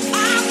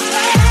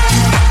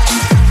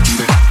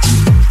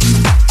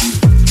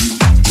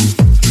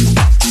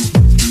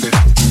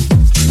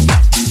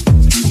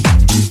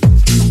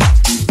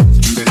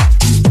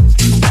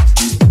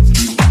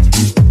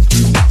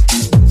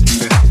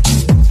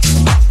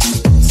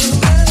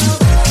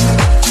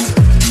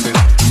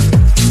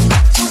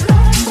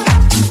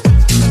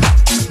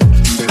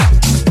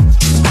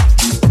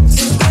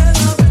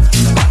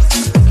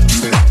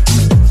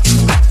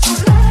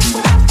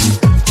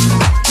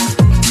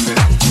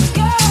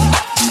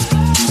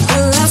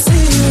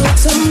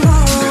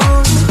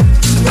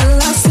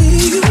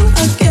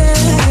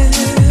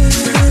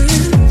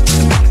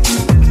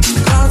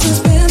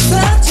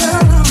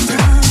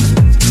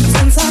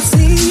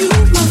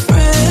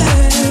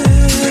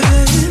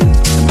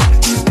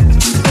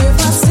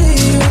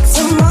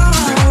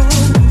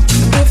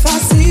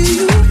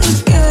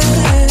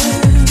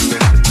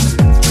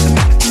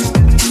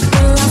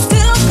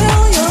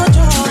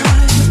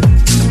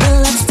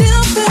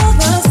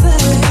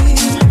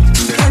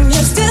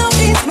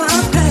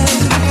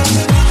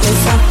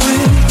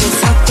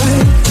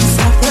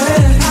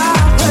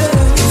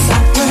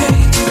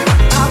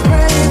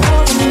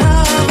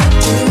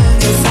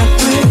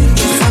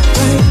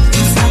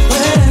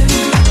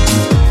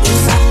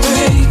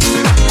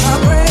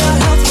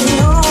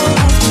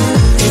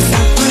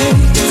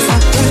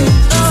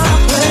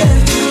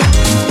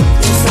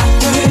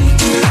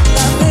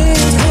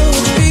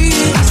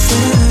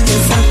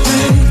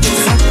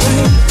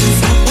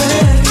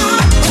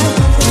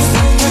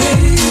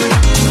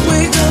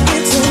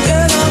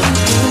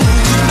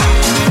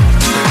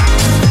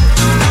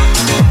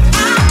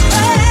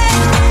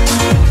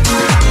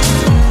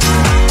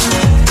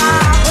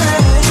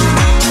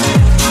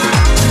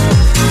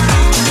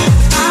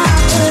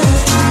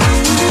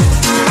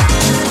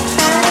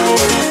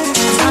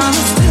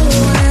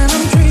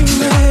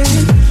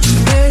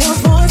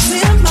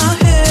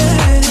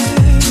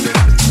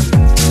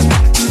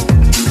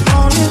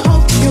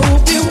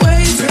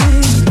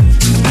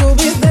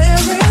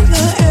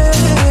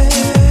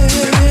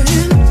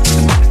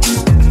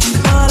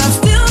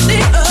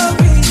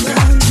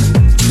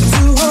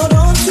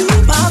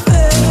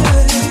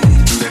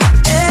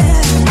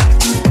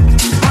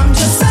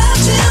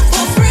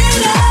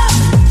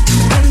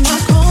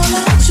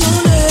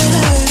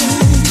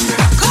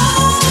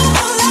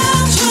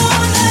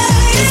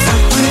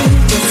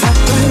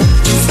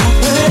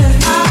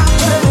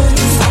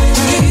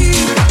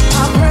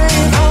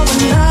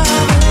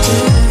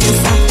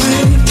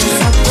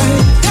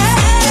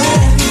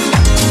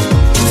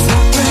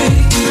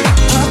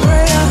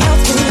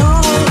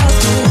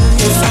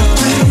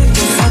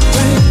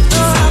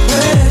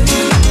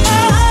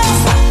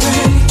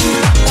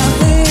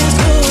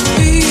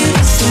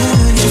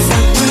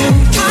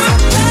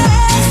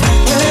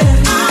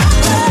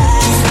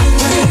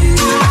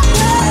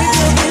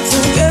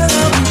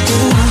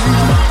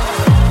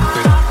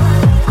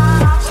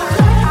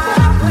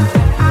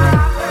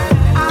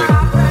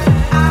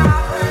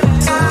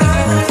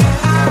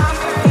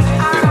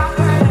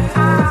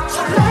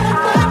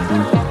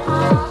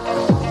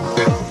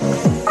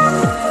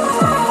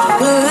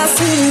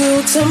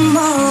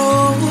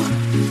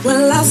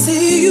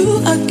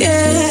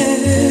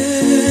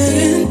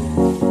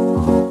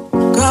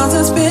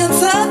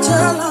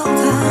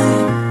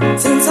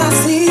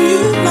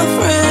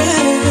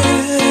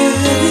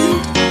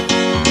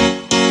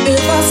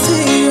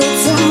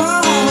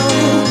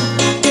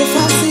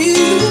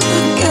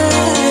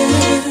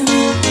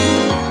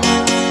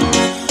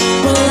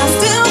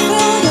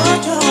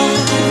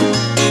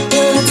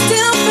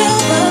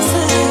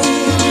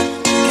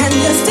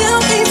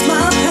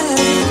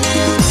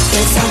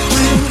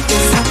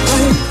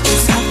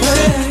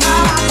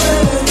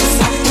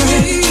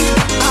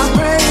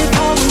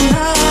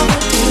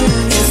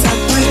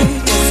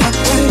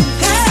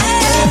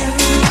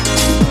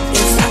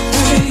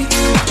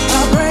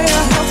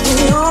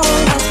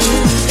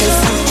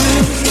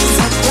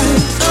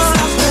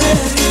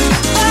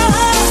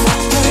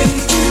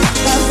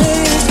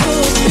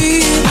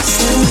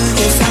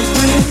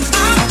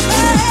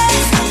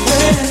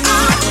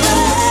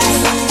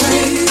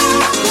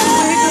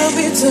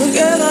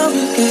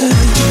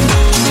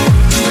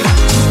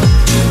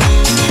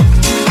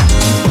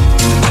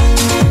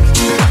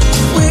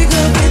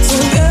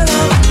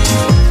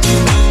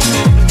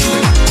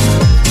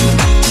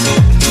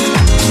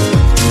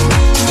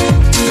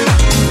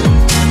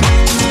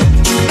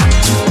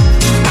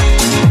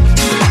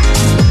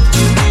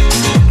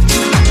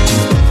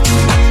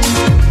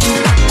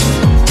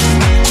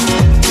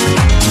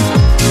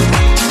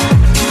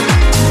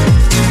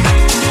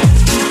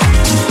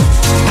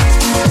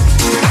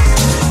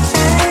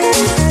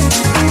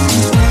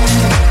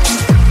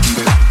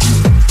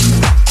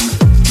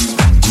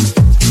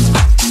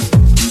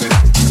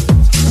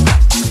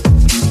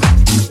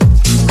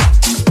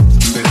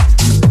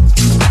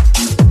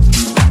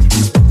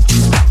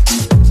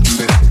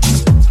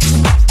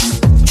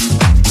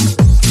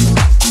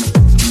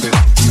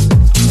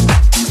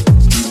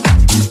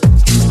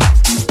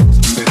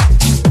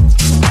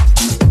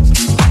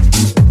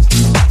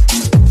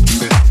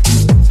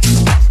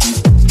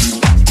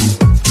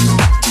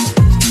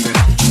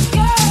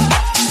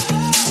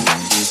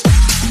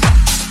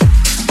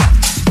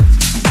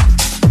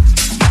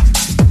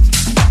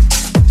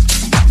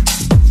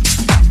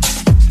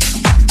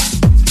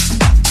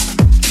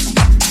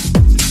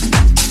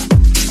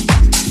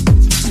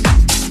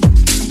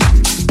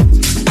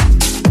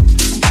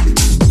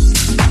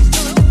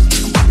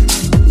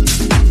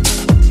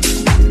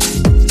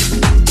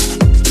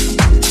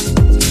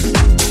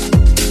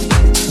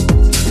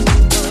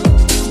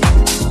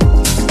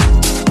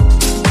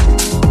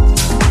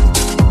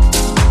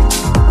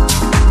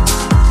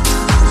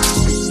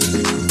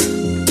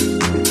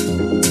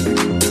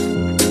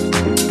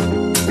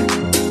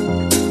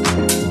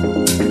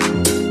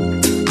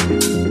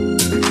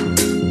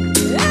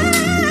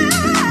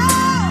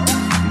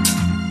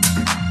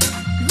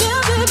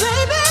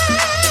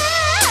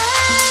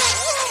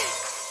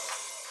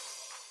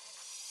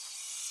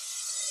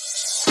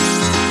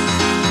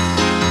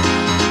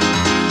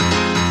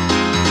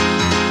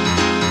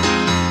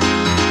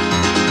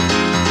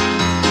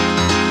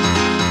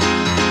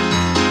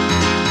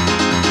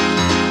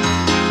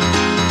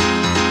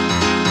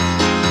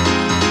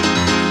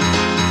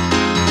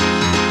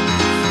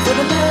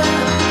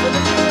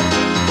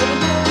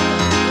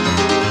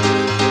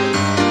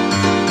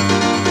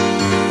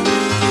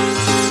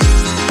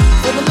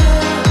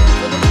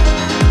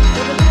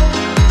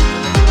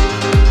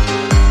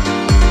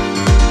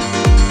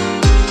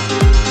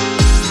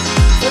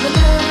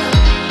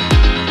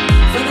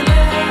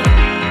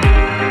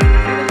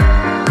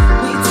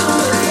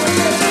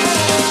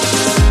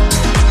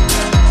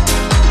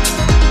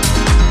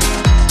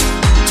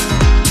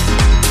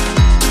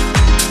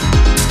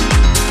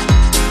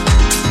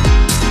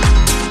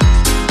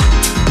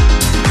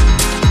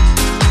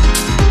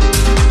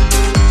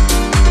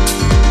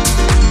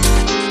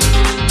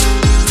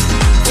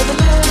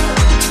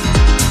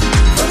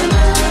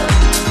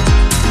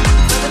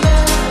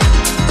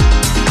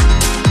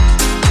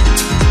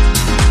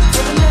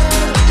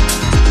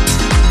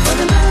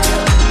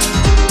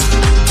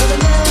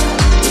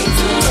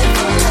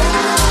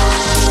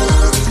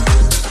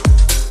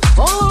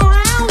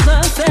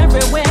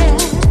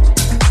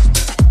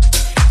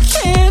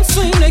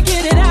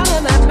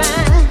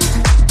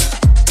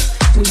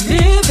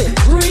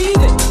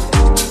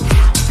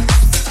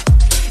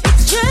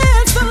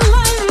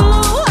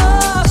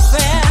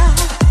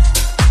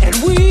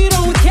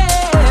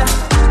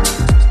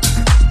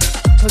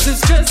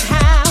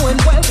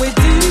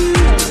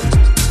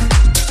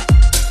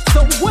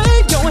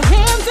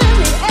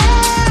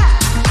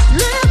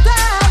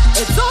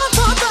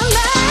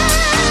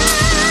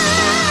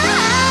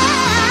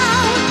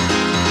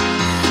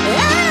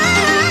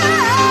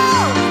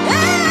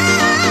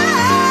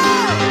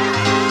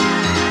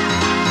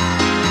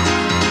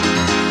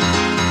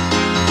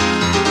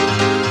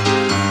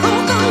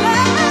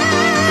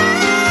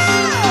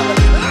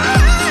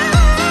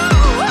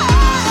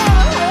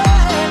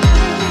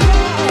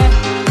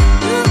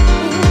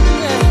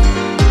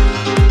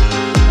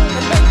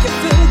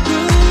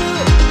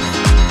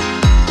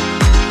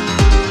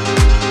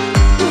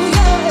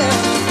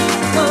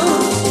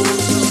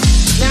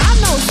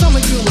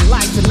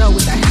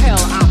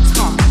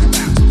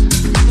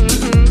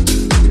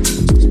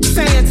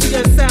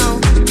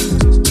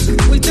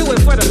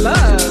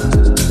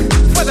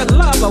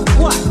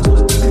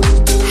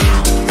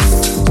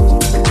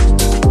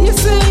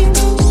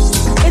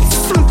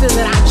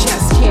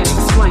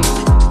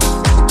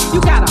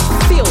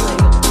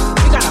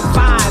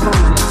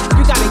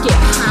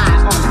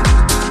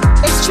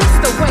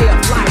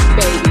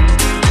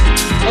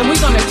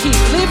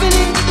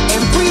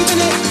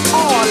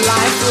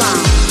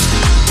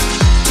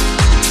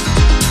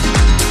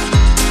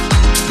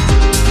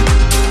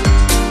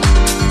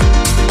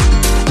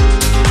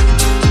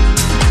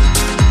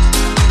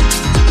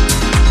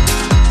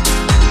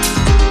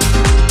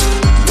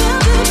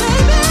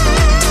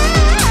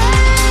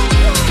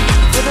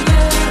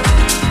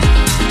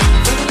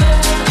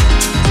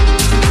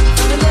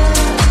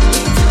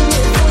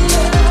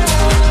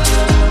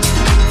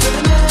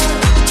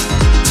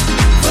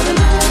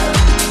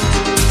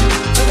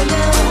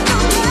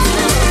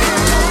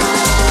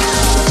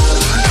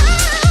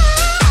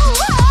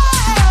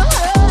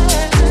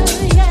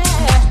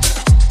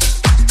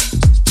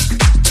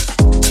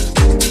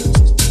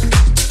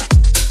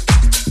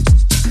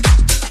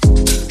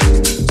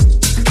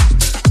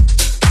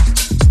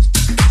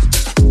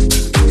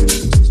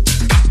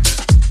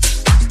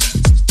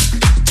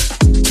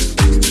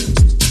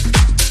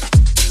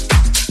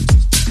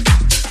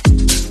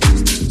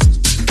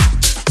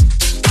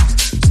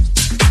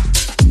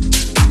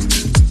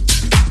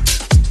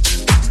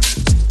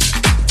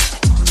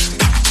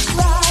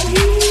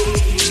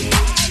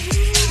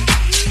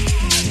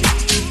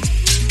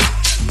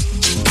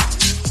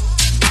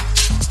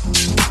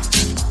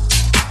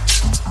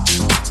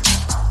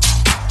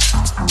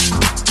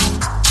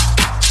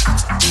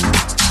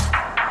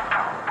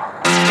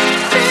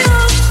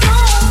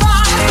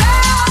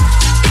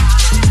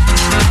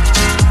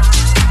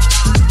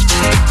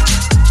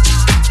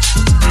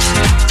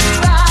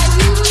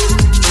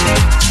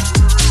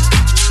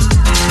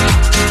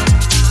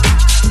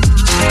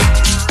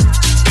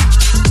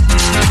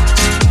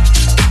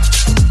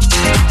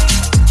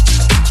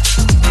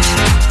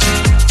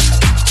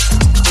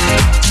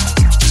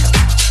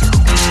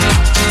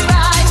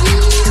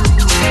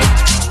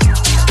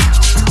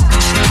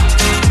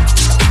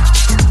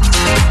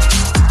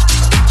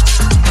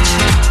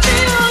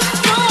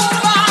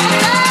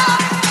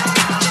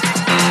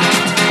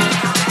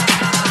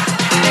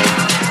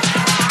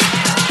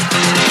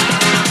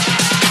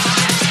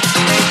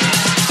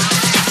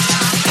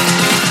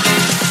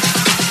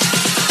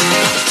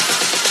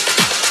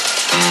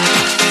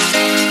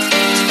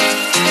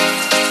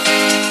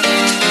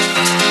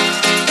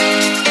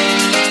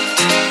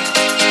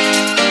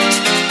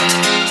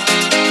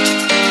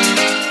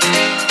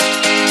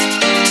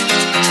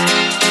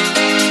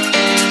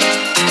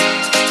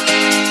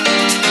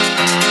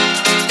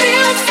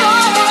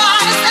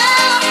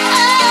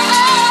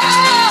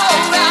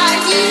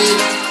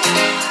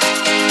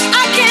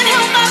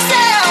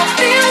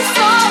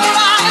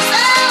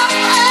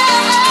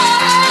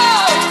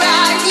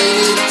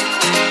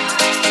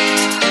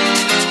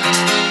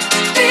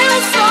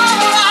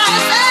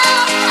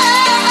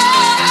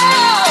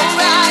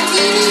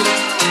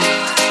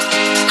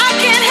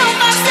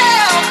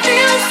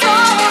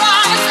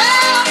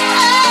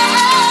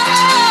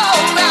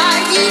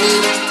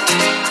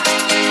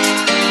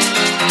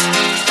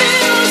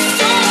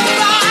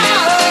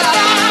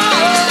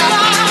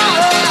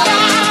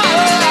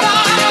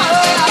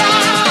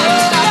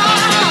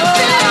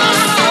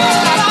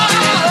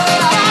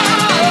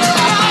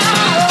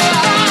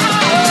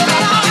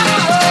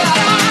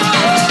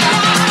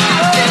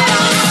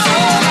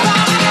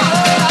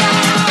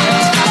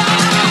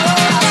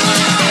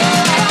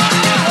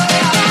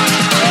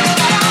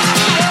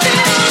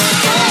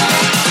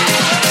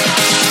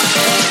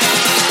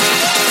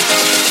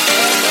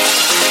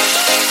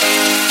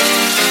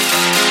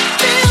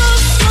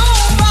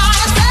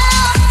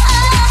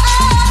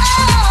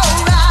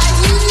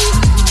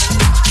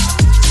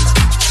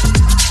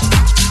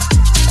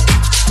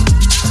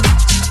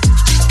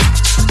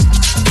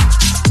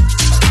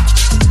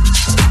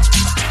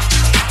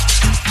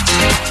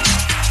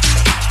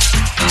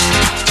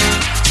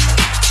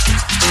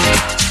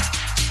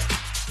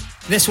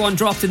 This one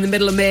dropped in the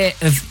middle of May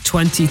of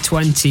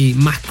 2020.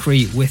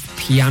 Macri with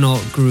Piano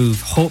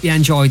Groove. Hope you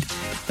enjoyed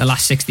the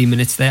last 60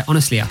 minutes there.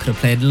 Honestly, I could have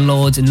played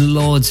loads and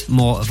loads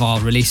more of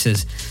our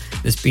releases.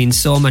 There's been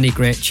so many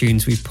great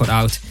tunes we've put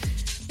out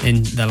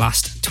in the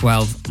last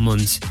 12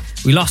 months.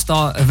 We lost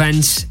our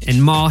events in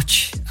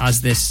March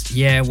as this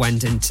year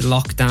went into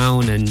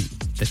lockdown and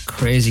the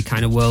crazy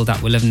kind of world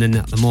that we're living in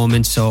at the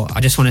moment. So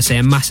I just want to say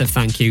a massive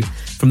thank you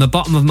from the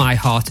bottom of my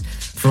heart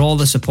for all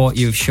the support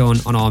you've shown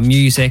on our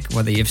music,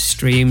 whether you've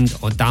streamed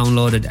or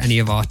downloaded any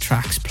of our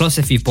tracks. Plus,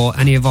 if you've bought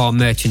any of our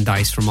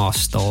merchandise from our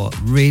store,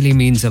 really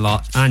means a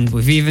lot. And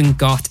we've even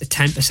got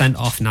 10%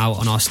 off now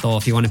on our store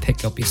if you want to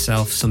pick up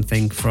yourself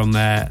something from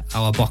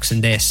our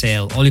Boxing Day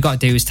sale. All you got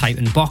to do is type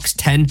in Box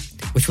 10,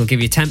 which will give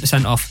you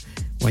 10% off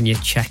when you're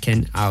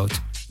checking out.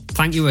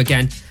 Thank you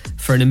again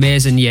for an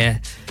amazing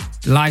year.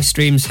 Live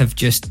streams have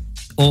just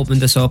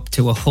opened us up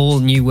to a whole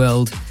new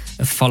world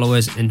of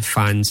followers and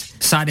fans.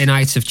 Saturday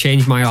nights have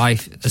changed my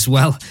life as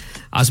well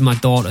as my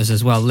daughter's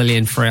as well.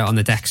 Lillian Freya on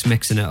the decks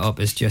mixing it up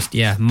is just,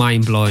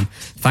 mind-blowing.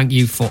 Thank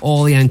you for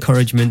all the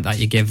encouragement that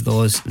you give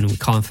those, and we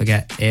can't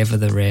forget Ava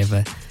the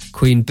Raver.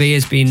 Queen B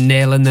has been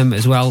nailing them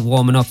as well,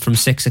 warming up from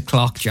 6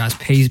 o'clock. Jazz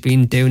P's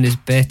been doing his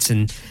bits,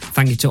 and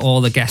thank you to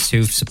all the guests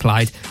who've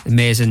supplied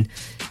amazing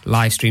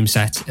live stream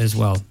sets as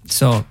well.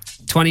 So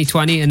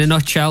 2020 in a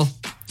nutshell,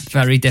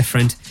 very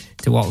different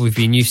to what we've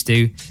been used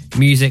to.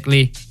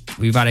 Musically,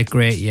 we've had a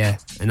great year,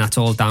 and that's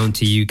all down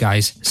to you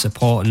guys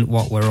supporting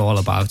what we're all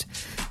about.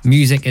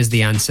 Music is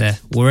the answer.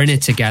 We're in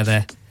it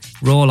together.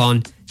 Roll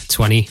on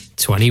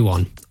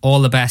 2021.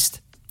 All the best.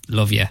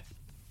 Love you.